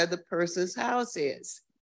sure where the person's house is.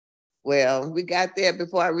 Well, we got there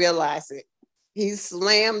before I realized it. He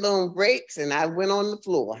slammed on brakes and I went on the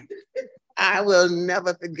floor. I will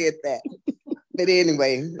never forget that. But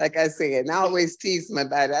anyway, like I said, and I always tease my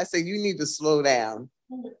body. I said, you need to slow down.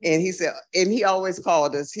 And he said, and he always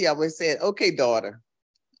called us. He always said, okay, daughter.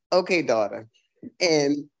 Okay, daughter.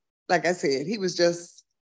 And like I said, he was just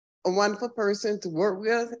a wonderful person to work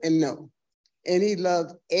with and know. And he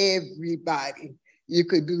loved everybody. You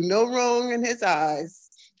could do no wrong in his eyes.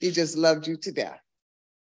 He just loved you to death.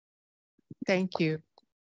 Thank you.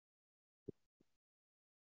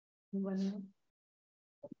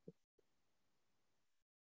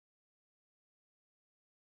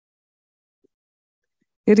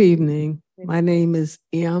 Good evening. My name is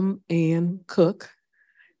M. Ann Cook,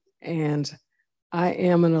 and I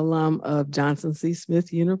am an alum of Johnson C.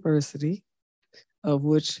 Smith University, of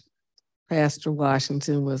which Pastor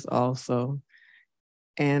Washington was also.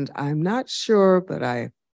 And I'm not sure, but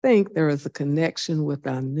I think there is a connection with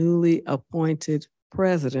our newly appointed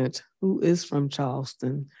president, who is from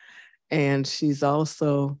Charleston. And she's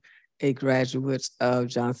also a graduate of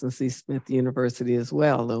Johnson C. Smith University as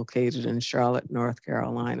well, located in Charlotte, North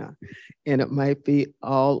Carolina. And it might be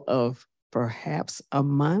all of perhaps a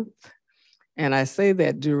month. And I say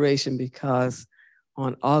that duration because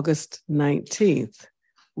on August 19th,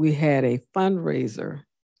 we had a fundraiser,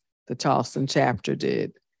 the Charleston chapter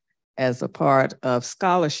did, as a part of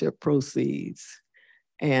scholarship proceeds.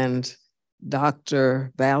 And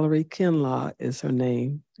Dr. Valerie Kinlaw is her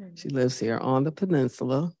name. She lives here on the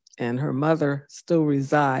peninsula, and her mother still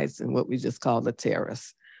resides in what we just call the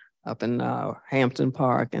Terrace up in Hampton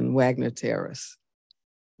Park and Wagner Terrace.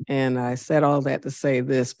 And I said all that to say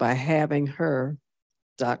this: by having her,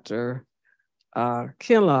 Dr.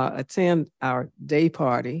 Kinlaw, attend our day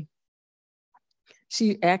party,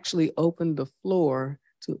 she actually opened the floor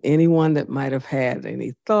to anyone that might have had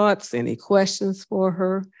any thoughts, any questions for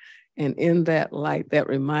her. And in that light, that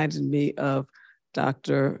reminded me of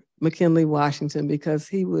Dr. McKinley Washington, because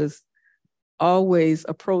he was always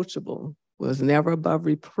approachable, was never above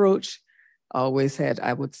reproach, always had,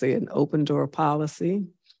 I would say, an open door policy.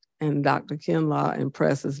 And Dr. Kinlaw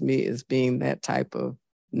impresses me as being that type of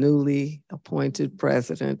newly appointed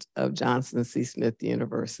president of Johnson C. Smith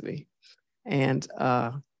University. And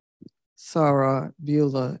Sarah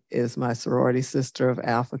Beulah is my sorority sister of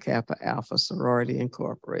Alpha Kappa Alpha Sorority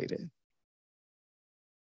Incorporated.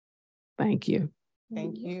 Thank you.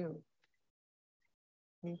 Thank you.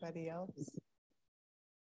 Anybody else?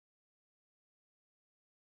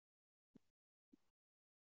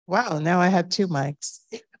 Wow, now I have two mics.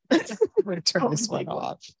 I'm gonna turn this one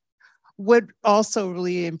off. What also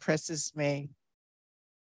really impresses me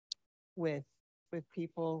with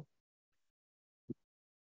people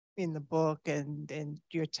in the book and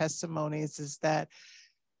your testimonies is that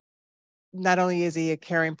not only is he a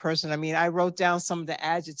caring person, I mean, I wrote down some of the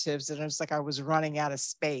adjectives and it's like I was running out of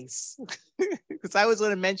space because I was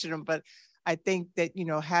going to mention them, but I think that, you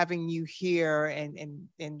know, having you here and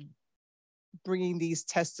bringing these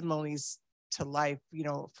testimonies to life, you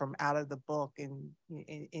know, from out of the book and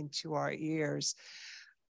into our ears,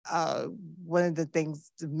 one of the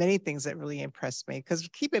things, the many things that really impressed me, because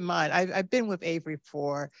keep in mind, I've been with Avery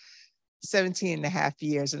for 17 and a half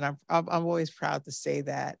years, and I'm always proud to say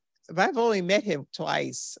that, but I've only met him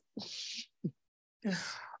twice.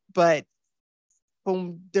 But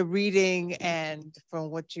from the reading and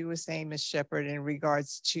from what you were saying, Ms. Shepherd, in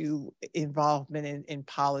regards to involvement in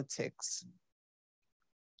politics,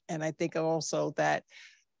 and I think also that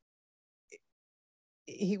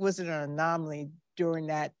he was an anomaly during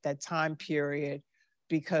that time period,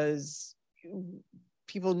 because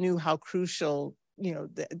people knew how crucial, you know,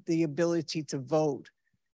 the ability to vote,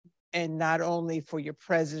 and not only for your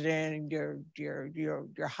president and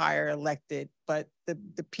your higher elected, but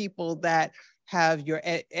the people that have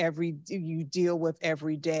you deal with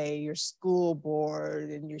every day, your school board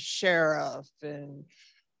and your sheriff, and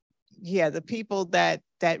yeah, the people that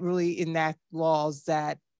really enact laws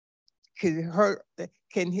that could hurt,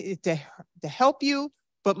 to help you,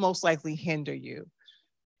 but most likely hinder you.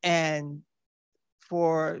 And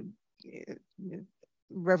for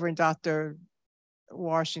Reverend Dr.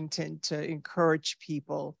 Washington to encourage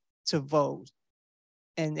people to vote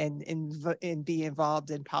and be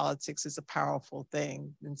involved in politics is a powerful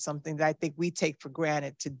thing, and something that I think we take for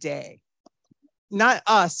granted today. Not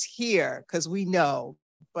us here, because we know,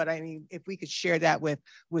 But I mean, if we could share that with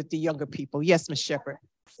the younger people. Yes, Ms. Shepherd.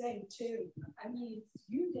 Say too, I mean,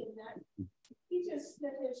 you did not, he just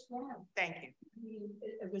stood his ground. Thank you. I mean,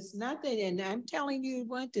 it was nothing, and I'm telling you,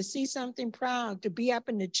 want to see something proud, to be up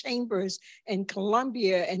in the chambers in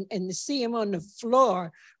Columbia and to see him on the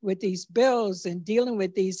floor with these bills and dealing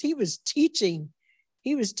with these. He was teaching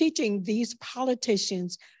these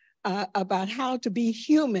politicians about how to be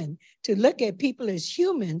human, to look at people as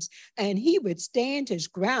humans, and he would stand his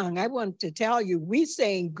ground. I want to tell you, we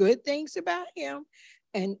saying good things about him,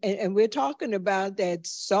 and we're talking about that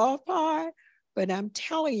soft part, but I'm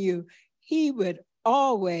telling you, he would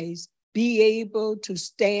always be able to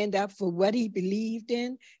stand up for what he believed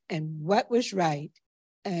in and what was right.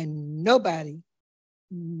 And nobody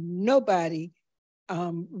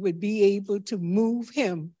would be able to move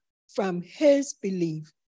him from his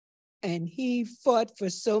belief. And he fought for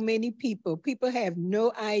so many people. People have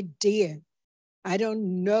no idea. I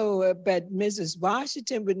don't know, but Mrs.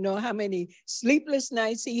 Washington would know how many sleepless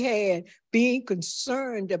nights he had being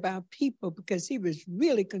concerned about people, because he was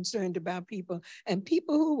really concerned about people and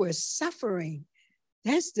people who were suffering.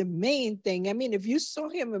 That's the main thing. I mean, if you saw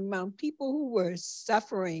him among people who were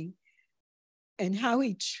suffering and how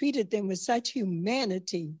he treated them with such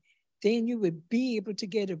humanity, then you would be able to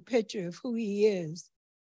get a picture of who he is.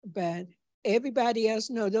 But everybody else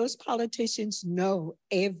know, those politicians know,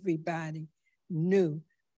 everybody knew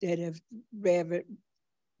that if Reverend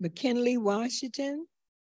McKinley Washington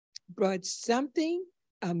brought something,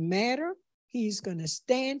 a matter, he's going to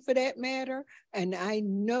stand for that matter. And I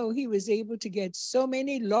know he was able to get so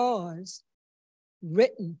many laws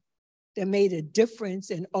written that made a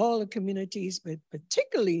difference in all the communities, but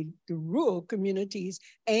particularly the rural communities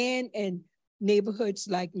and neighborhoods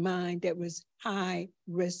like mine that was high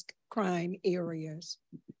risk crime areas.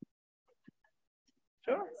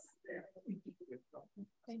 Sure.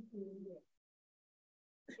 Thank you.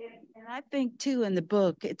 And I think too, in the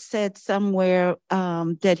book, it said somewhere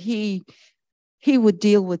that he would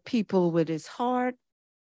deal with people with his heart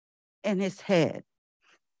and his head.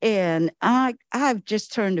 And I've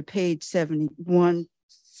just turned to page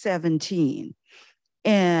 117,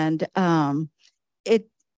 and it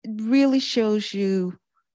really shows you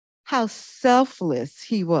how selfless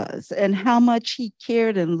he was and how much he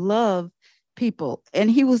cared and loved people. And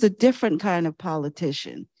he was a different kind of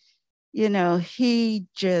politician. You know, he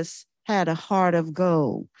just had a heart of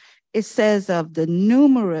gold. It says of the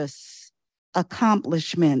numerous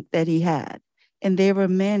accomplishments that he had, and there were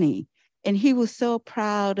many. And he was so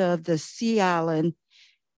proud of the Sea Island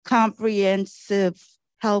Comprehensive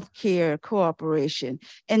Healthcare Corporation.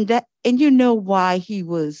 And you know why he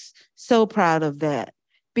was so proud of that?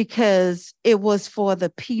 Because it was for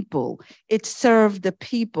the people. It served the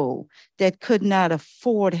people that could not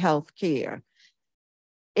afford health care.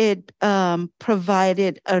 It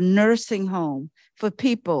provided a nursing home for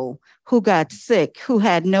people who got sick, who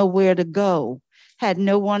had nowhere to go, had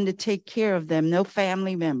no one to take care of them, no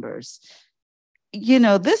family members. You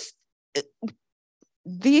know,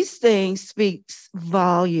 these things speaks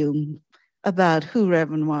volume about who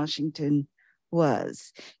Reverend Washington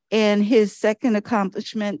was. And his second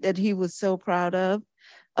accomplishment that he was so proud of,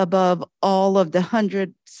 above all of the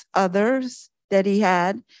hundreds others that he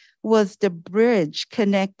had, was the bridge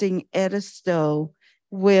connecting Edisto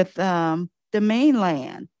with the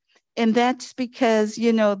mainland. And that's because,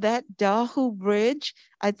 you know, that Dahu Bridge,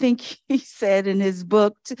 I think he said in his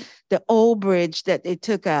book, the old bridge that they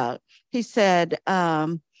took out, he said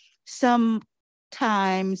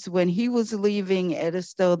sometimes when he was leaving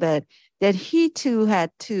Edisto that he too had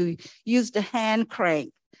to use the hand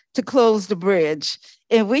crank to close the bridge.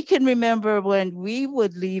 And we can remember when we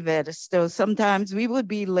would leave Edisto, sometimes we would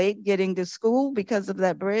be late getting to school because of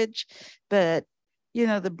that bridge. But you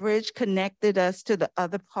know, the bridge connected us to the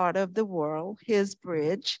other part of the world, his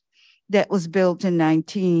bridge that was built in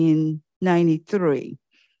 1993.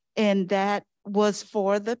 And that was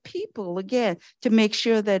for the people, again, to make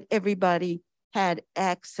sure that everybody had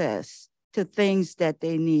access to things that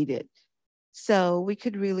they needed. So we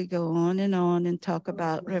could really go on and talk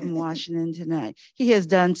about Reverend Washington tonight. He has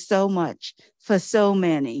done so much for so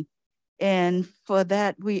many. And for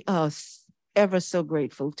that, we are ever so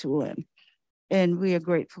grateful to him. And we are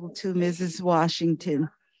grateful to Mrs. Washington.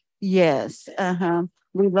 Yes,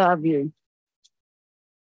 we love you.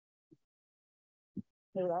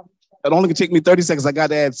 It only can take me 30 seconds. I got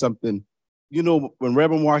to add something. You know, when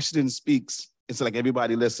Reverend Washington speaks, it's like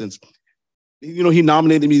everybody listens. You know, he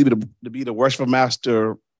nominated me to be the worship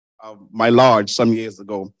master of my lodge some years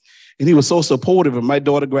ago. And he was so supportive. And my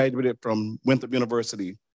daughter graduated from Winthrop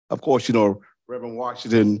University. Of course, you know, Reverend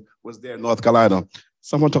Washington was there in North Carolina.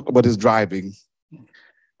 Someone talked about his driving.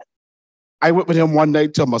 I went with him one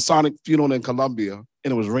night to a Masonic funeral in Colombia,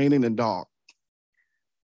 and it was raining and dark.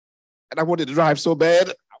 And I wanted to drive so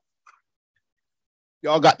bad.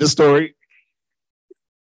 Y'all got this story.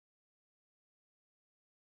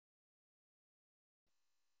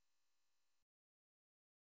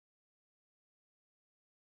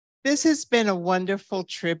 This has been a wonderful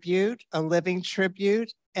tribute, a living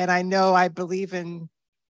tribute. And I believe in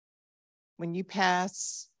when you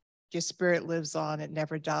pass, your spirit lives on, it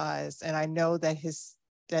never dies. And I know that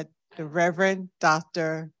the Reverend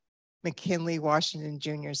Dr. McKinley Washington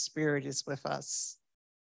Jr.'s spirit is with us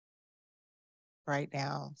right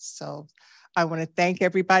now. So I want to thank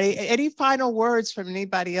everybody. Any final words from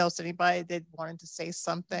anybody else? Anybody that wanted to say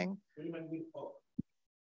something?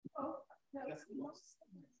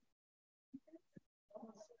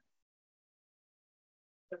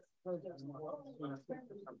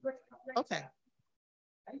 Okay.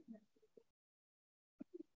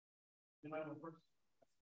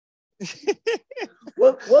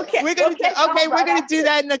 We're gonna do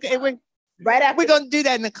that we're gonna do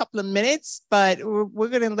that in a couple of minutes, but we're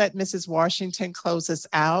gonna let Mrs. Washington close us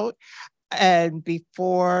out. And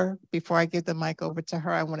before I give the mic over to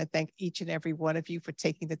her, I want to thank each and every one of you for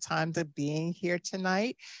taking the time to being here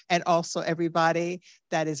tonight, and also everybody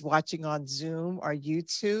that is watching on Zoom or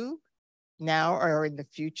YouTube now or in the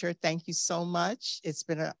future. Thank you so much. It's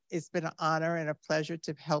been an honor and a pleasure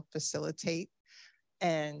to help facilitate.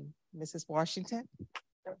 And Mrs. Washington,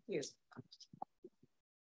 thank you.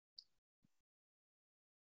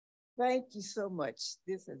 Thank you so much.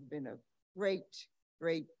 This has been a great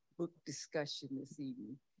book discussion this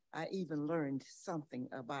evening. I even learned something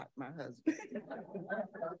about my husband.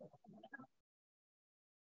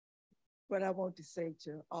 But I want to say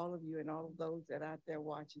to all of you and all of those that are out there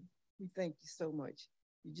watching, we thank you so much.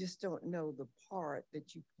 You just don't know the part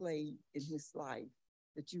that you played in his life,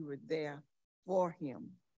 that you were there for him,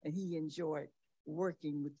 and he enjoyed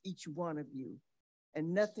working with each one of you.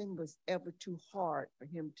 And nothing was ever too hard for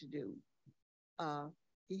him to do.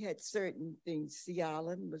 He had certain things. Sea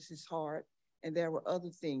Island was his heart, and there were other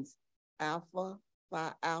things. Alpha,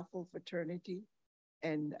 Phi Alpha fraternity,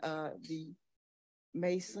 and the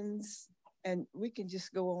Masons, and we can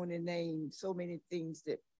just go on and name so many things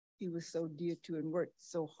that he was so dear to and worked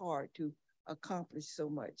so hard to accomplish so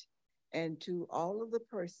much. And to all of the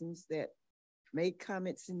persons that made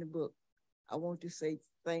comments in the book, I want to say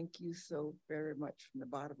thank you so very much from the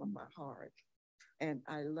bottom of my heart. And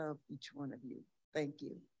I love each one of you. Thank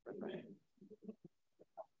you. Bye-bye.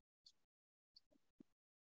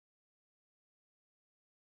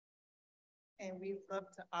 And we'd love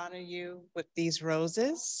to honor you with these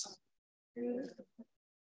roses.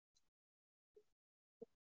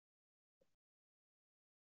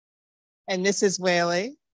 And Mrs.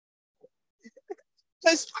 Whaley.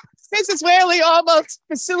 Mrs. Whaley almost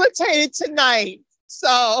facilitated tonight.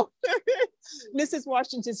 So Mrs.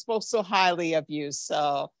 Washington spoke so highly of you.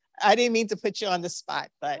 So I didn't mean to put you on the spot,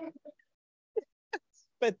 but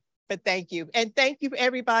thank you. And thank you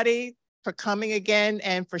everybody for coming again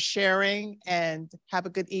and for sharing, and have a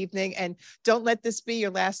good evening. And don't let this be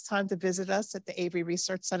your last time to visit us at the Avery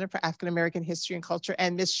Research Center for African American History and Culture.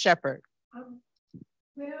 And Ms. Shepherd.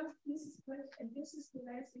 Well, this is the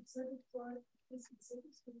last exhibit for this exhibit.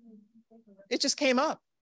 It just came up.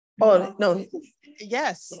 Oh, no.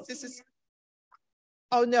 Yes, this is.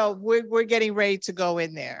 Oh no, we're getting ready to go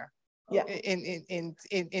in there. Yeah.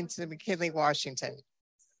 Into McKinley, Washington.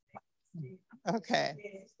 Okay.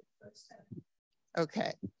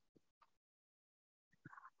 Okay.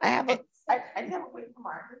 I have a quick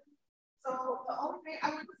remark. So the only thing I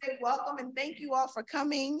would say, welcome and thank you all for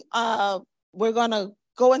coming. We're gonna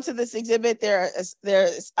go into this exhibit. There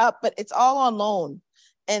is up, but it's all on loan.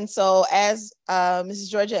 And so as Mrs.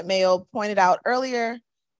 Georgette Mayo pointed out earlier,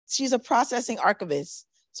 she's a processing archivist.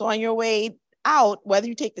 So on your way out, whether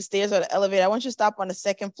you take the stairs or the elevator, I want you to stop on the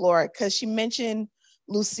second floor because she mentioned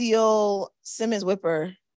Lucille Simmons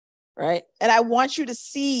Whipper, right? And I want you to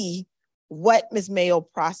see what Ms. Mayo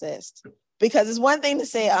processed, because it's one thing to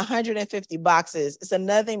say 150 boxes. It's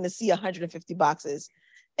another thing to see 150 boxes.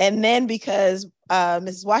 And then because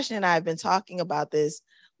Mrs. Washington and I have been talking about this,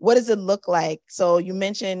 what does it look like? So you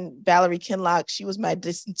mentioned Valerie Kinlock. She was my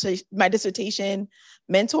dissertation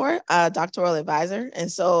mentor, doctoral advisor.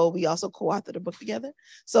 And so we also co-authored a book together.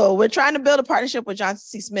 So we're trying to build a partnership with Johnson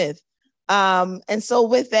C. Smith. And so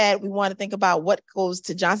with that, we want to think about what goes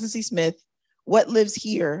to Johnson C. Smith, what lives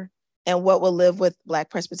here, and what will live with Black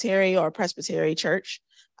Presbytery or Presbytery Church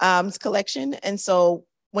collection. And so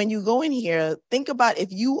when you go in here, think about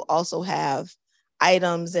if you also have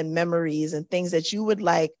items and memories and things that you would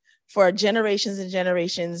like for generations and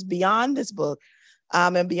generations beyond this book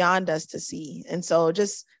and beyond us to see. And so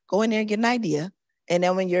just go in there and get an idea. And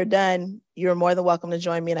then when you're done, you're more than welcome to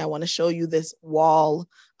join me. And I want to show you this wall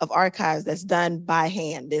of archives that's done by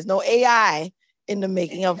hand. There's no AI in the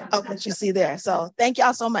making of what you see there. So thank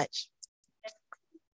y'all so much.